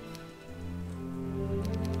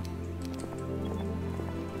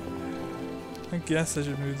 I guess I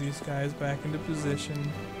should move these guys back into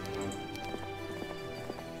position.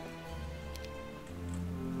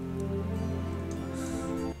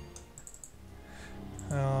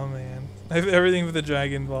 I have everything for the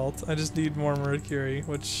Dragon Vault. I just need more Mercury,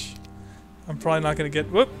 which I'm probably not going to get.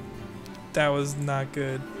 Whoop! That was not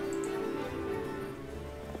good.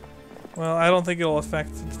 Well, I don't think it'll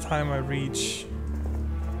affect the time I reach.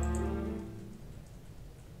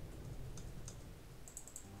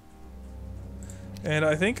 And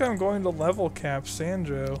I think I'm going to level cap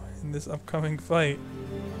Sandro in this upcoming fight.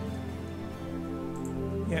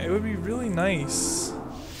 Yeah, it would be really nice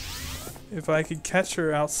if I could catch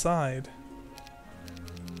her outside.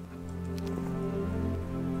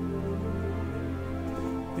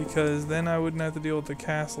 Because then I wouldn't have to deal with the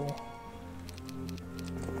castle.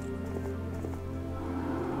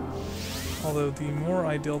 Although the more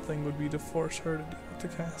ideal thing would be to force her to deal with the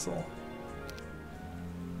castle.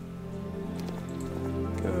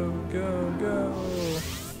 Go, go, go!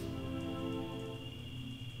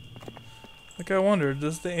 Like, I wonder,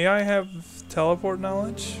 does the AI have teleport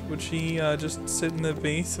knowledge? Would she just sit in the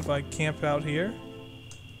base if I camp out here?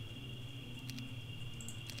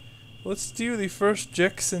 Let's do the first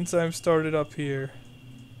Jick since I've started up here.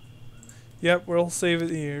 Yep, we'll save it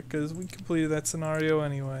here, because we completed that scenario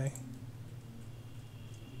anyway.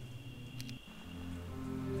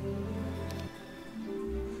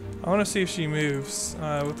 I want to see if she moves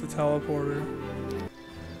with the teleporter.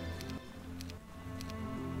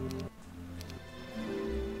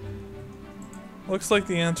 Looks like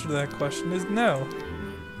the answer to that question is no.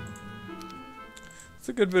 It's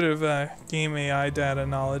a good bit of game AI data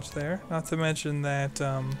knowledge there. Not to mention that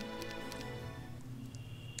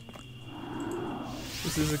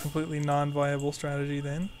this is a completely non-viable strategy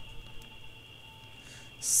then.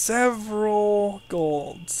 Several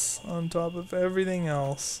golds on top of everything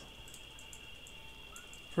else.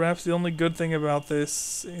 Perhaps the only good thing about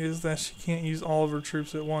this is that she can't use all of her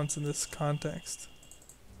troops at once in this context.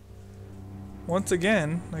 Once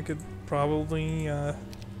again, I could probably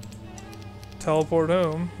teleport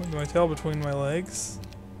home with my tail between my legs.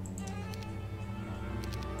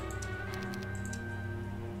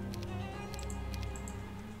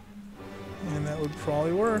 And that would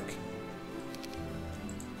probably work.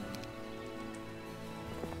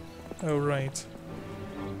 Oh, right.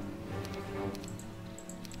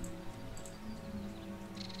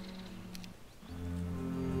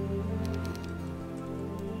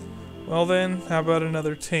 Well then, how about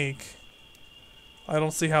another take? I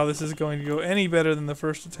don't see how this is going to go any better than the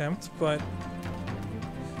first attempt, but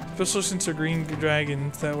especially since our green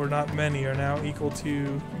dragons that were not many are now equal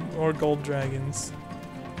to, or gold dragons,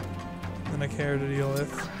 than I care to deal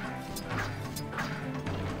with. I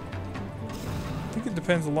think it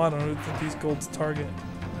depends a lot on who these golds target.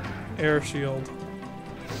 Air shield.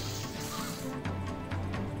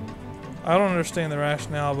 I don't understand the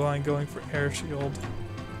rationale behind going for air shield.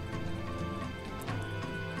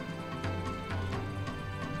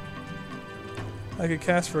 I could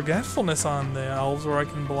cast Forgetfulness on the elves, or I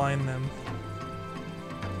can blind them.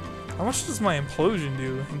 How much does my implosion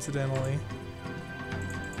do, incidentally?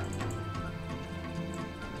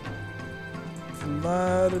 It's a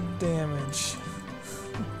lot of damage.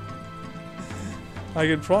 I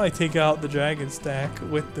could probably take out the dragon stack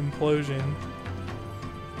with the implosion.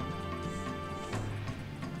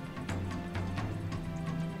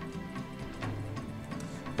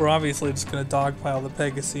 We're obviously just going to dogpile the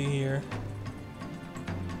Pegasi here.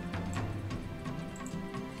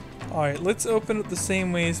 Alright, let's open it the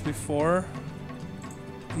same way as before.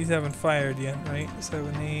 These haven't fired yet, right?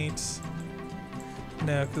 7, 8.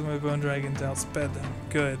 No, because my bone dragons outsped them.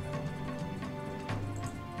 Good.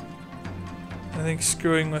 I think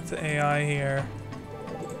screwing with the AI here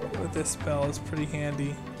with this spell is pretty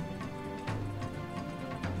handy.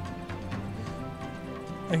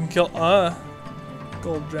 I can kill a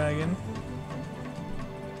gold dragon.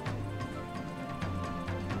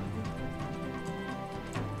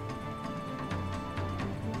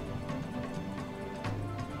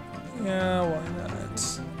 Yeah, why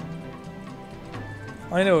not?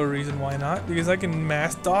 I know a reason why not. Because I can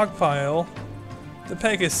mass dogpile the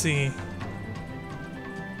Pegasi.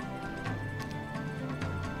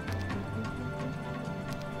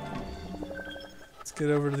 Let's get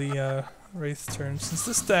over to the Wraith's turn. Since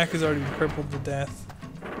this stack has already been crippled to death.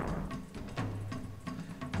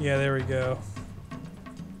 Yeah, there we go.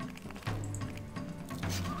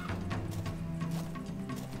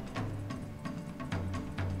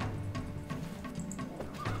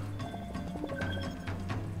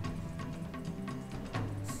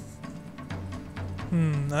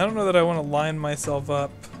 I don't know that I want to line myself up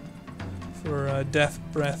for death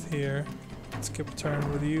breath here. Skip a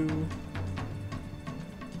turn with you.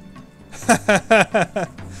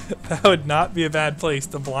 That would not be a bad place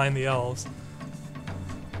to blind the elves.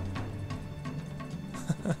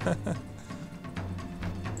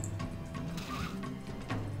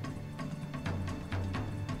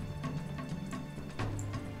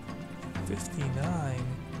 $59.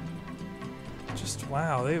 Just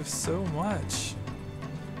wow, they have so much.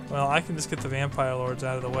 Well, I can just get the vampire lords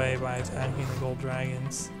out of the way by attacking the gold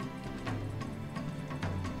dragons.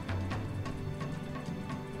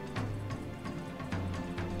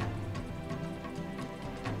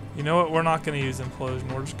 You know what? We're not going to use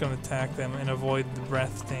implosion. We're just going to attack them and avoid the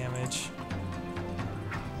breath damage.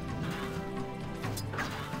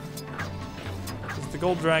 The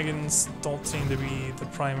gold dragons don't seem to be the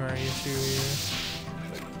primary issue here.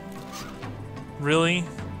 Really?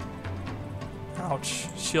 Ouch.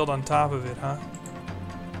 Shield on top of it, huh?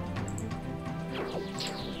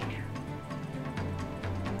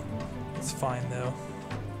 It's fine though.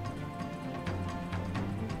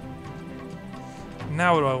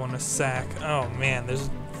 Now what do I want to sack? Oh man, there's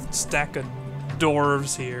a stack of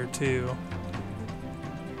dwarves here too.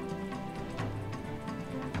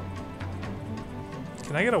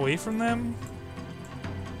 Can I get away from them?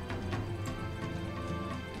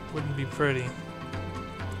 Wouldn't be pretty.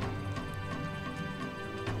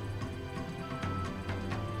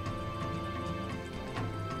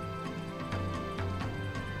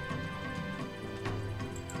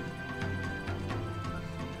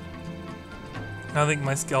 I think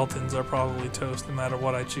my skeletons are probably toast no matter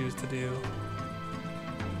what I choose to do.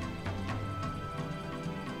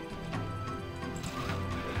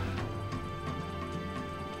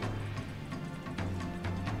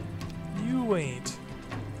 You wait.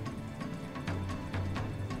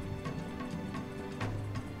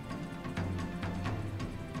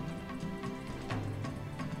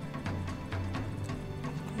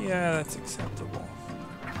 Yeah, that's acceptable.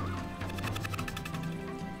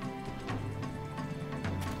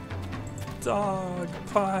 Dog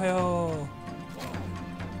pile.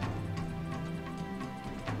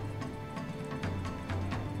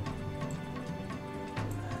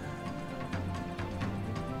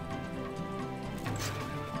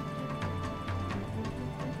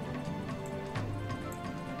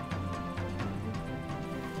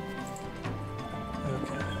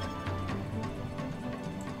 Okay.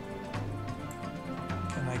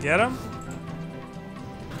 Can I get him?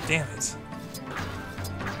 Damn it.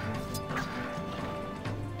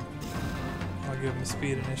 Give him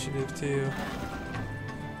speed initiative too.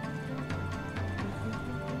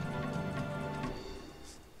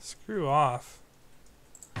 Screw off.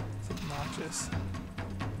 It's obnoxious.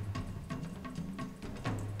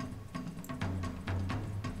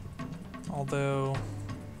 Although,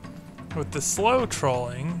 with the slow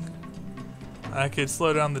trolling, I could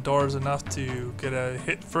slow down the doors enough to get a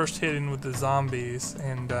first hit in with the zombies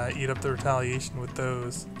and eat up the retaliation with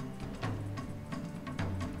those.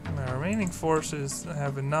 My remaining forces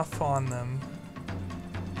have enough on them.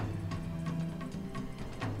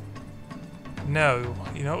 No,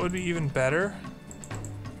 you know what would be even better?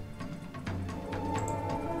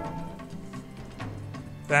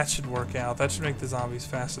 That should work out. That should make the zombies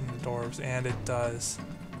faster than the dwarves, and it does.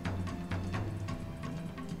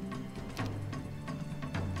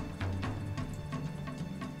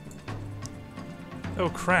 Oh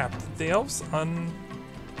crap, did the elves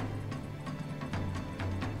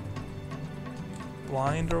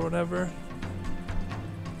blind or whatever?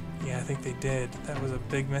 Yeah, I think they did. That was a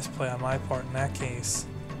big misplay on my part in that case.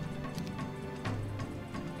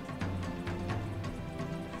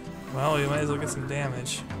 Well, we might as well get some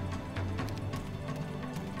damage.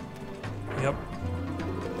 Yep.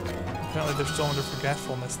 Apparently they're still under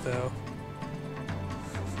forgetfulness though.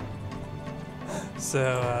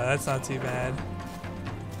 So, that's not too bad.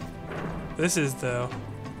 This is though.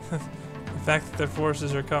 The fact that their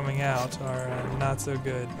forces are coming out are not so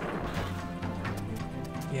good.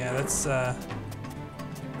 Yeah, that's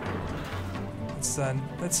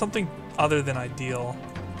something other than ideal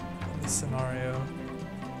in this scenario.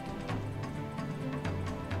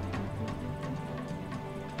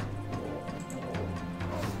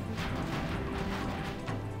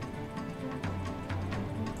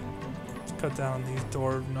 Let's cut down these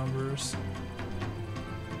dwarf numbers.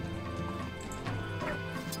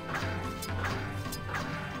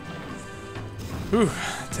 Whew,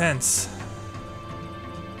 tense.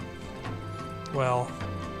 Well,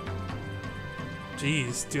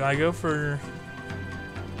 geez, do I go for...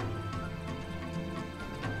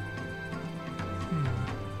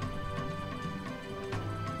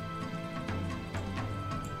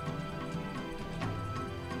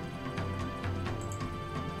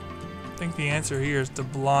 I think the answer here is to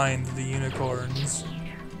blind the unicorns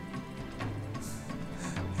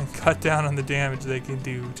and cut down on the damage they can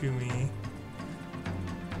do to me.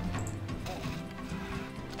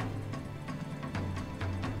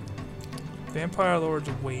 Vampire Lords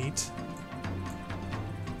wait.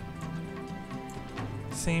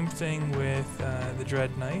 Same thing with the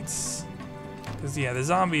Dread Knights. Because, yeah, the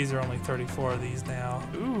zombies are only 34 of these now.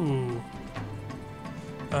 Ooh.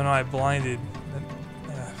 Oh no, I blinded.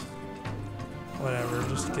 Whatever,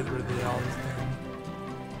 just get rid of the elves then.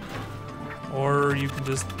 Or you can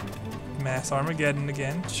just mass Armageddon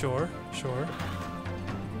again. Sure, sure.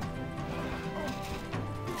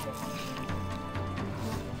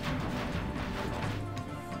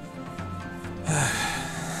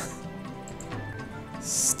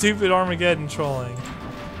 Stupid Armageddon trolling.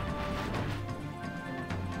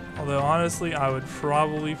 Although honestly, I would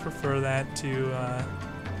probably prefer that to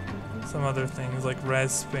some other things like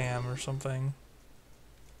res spam or something.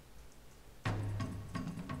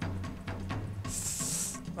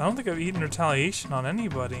 I don't think I've eaten retaliation on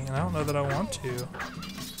anybody, and I don't know that I want to.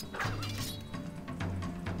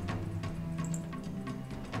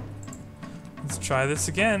 Let's try this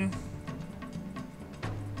again.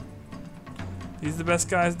 These the best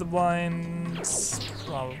guys to blind?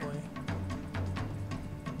 Probably.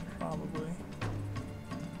 Probably.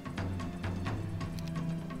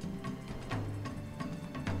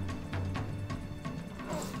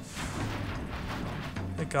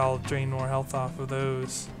 I think I'll drain more health off of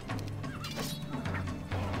those.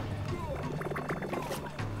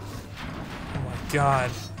 Oh my god,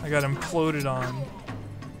 I got imploded on.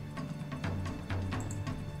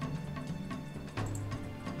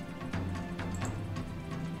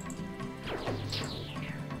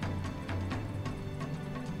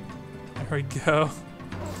 There we go.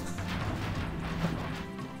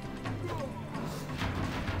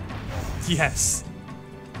 Yes.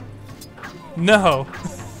 No.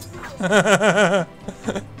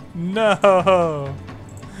 No.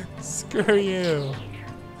 Screw you.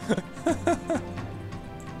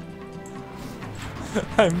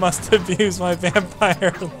 I must abuse my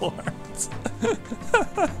vampire lords.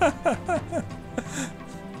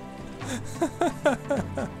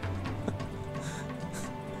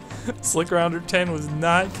 Slick Rounder 10 was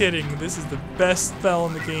not kidding. This is the best spell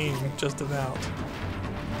in the game, just about.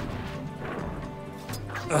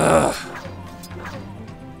 Ugh.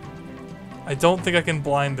 I don't think I can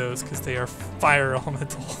blind those because they are fire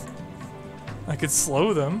elemental. I could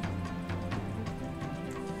slow them.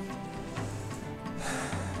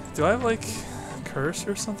 Do I have like curse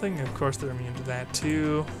or something? Of course they're immune to that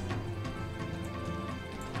too.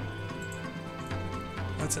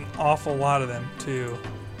 That's an awful lot of them too.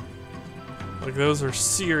 Like those are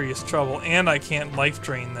serious trouble, and I can't life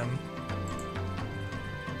drain them.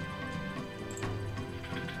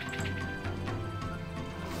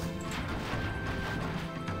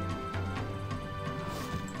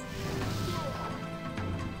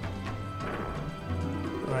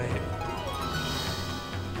 Right.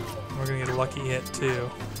 We're gonna get a lucky hit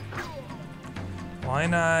too. Why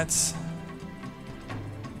not?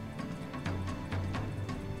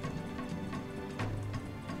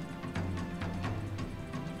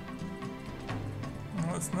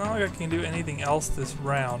 It's not like I can do anything else this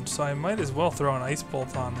round, so I might as well throw an ice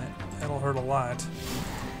bolt on it. That'll hurt a lot.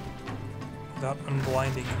 Without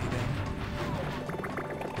unblinding anything.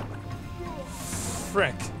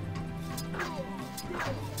 Frick.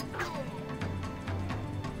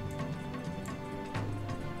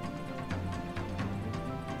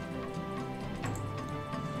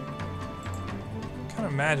 What kind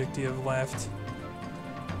of magic do you have left?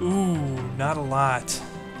 Ooh, not a lot.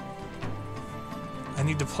 I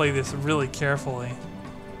need to play this really carefully.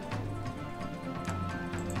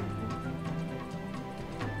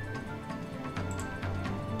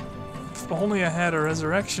 If only I had a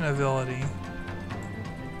resurrection ability.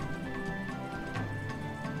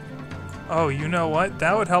 Oh, you know what?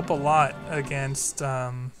 That would help a lot against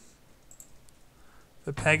the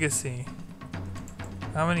Pegasi.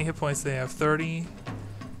 How many hit points do they have? 30?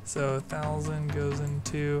 So 1,000 goes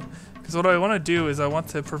into... Because what I want to do is I want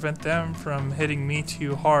to prevent them from hitting me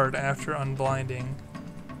too hard after unblinding.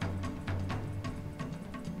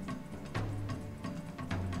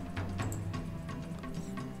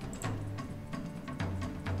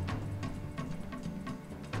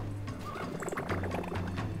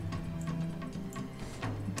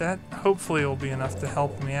 That hopefully will be enough to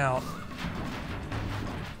help me out.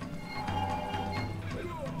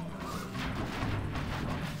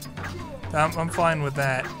 I'm fine with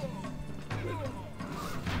that.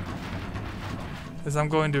 Because I'm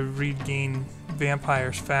going to regain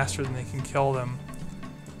vampires faster than they can kill them.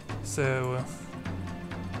 So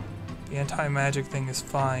the anti-magic thing is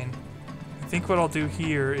fine. I think what I'll do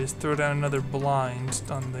here is throw down another blind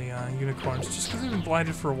on the unicorns, just because they've been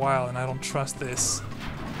blinded for a while and I don't trust this.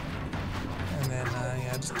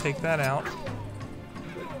 Yeah, just take that out.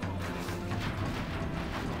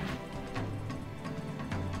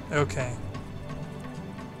 Okay.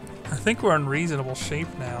 I think we're in reasonable shape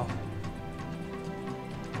now.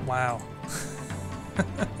 Wow.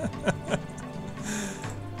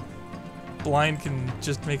 Blind can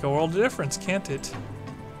just make a world of difference, can't it?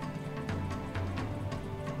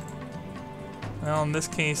 Well, in this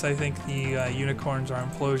case, I think the unicorns are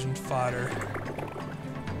implosion fodder.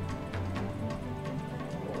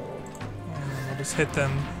 And we'll just hit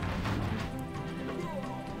them.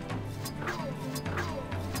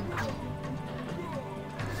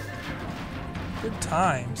 Good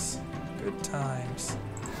times. Good times.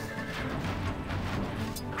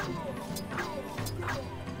 I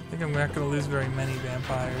think I'm not going to lose very many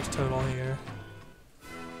vampires total here.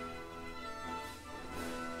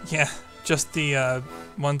 Yeah, just the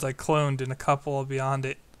ones I cloned and a couple beyond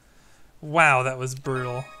it. Wow, that was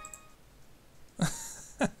brutal.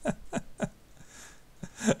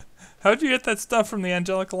 How'd you get that stuff from the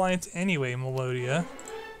Angelic Alliance anyway, Melodia?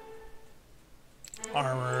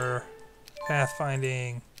 Armor.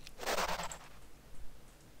 Pathfinding.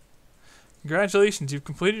 Congratulations, you've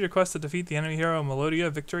completed your quest to defeat the enemy hero, Melodia.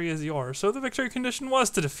 Victory is yours. So the victory condition was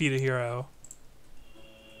to defeat a hero.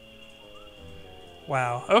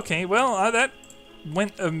 Wow. Okay, well, that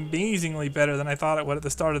went amazingly better than I thought it would at the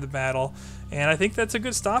start of the battle. And I think that's a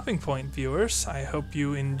good stopping point, viewers. I hope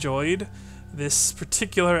you enjoyed this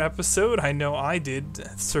particular episode. I know I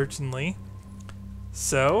did, certainly.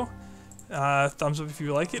 So, thumbs up if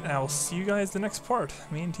you like it, and I will see you guys the next part.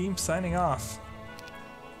 Main team signing off.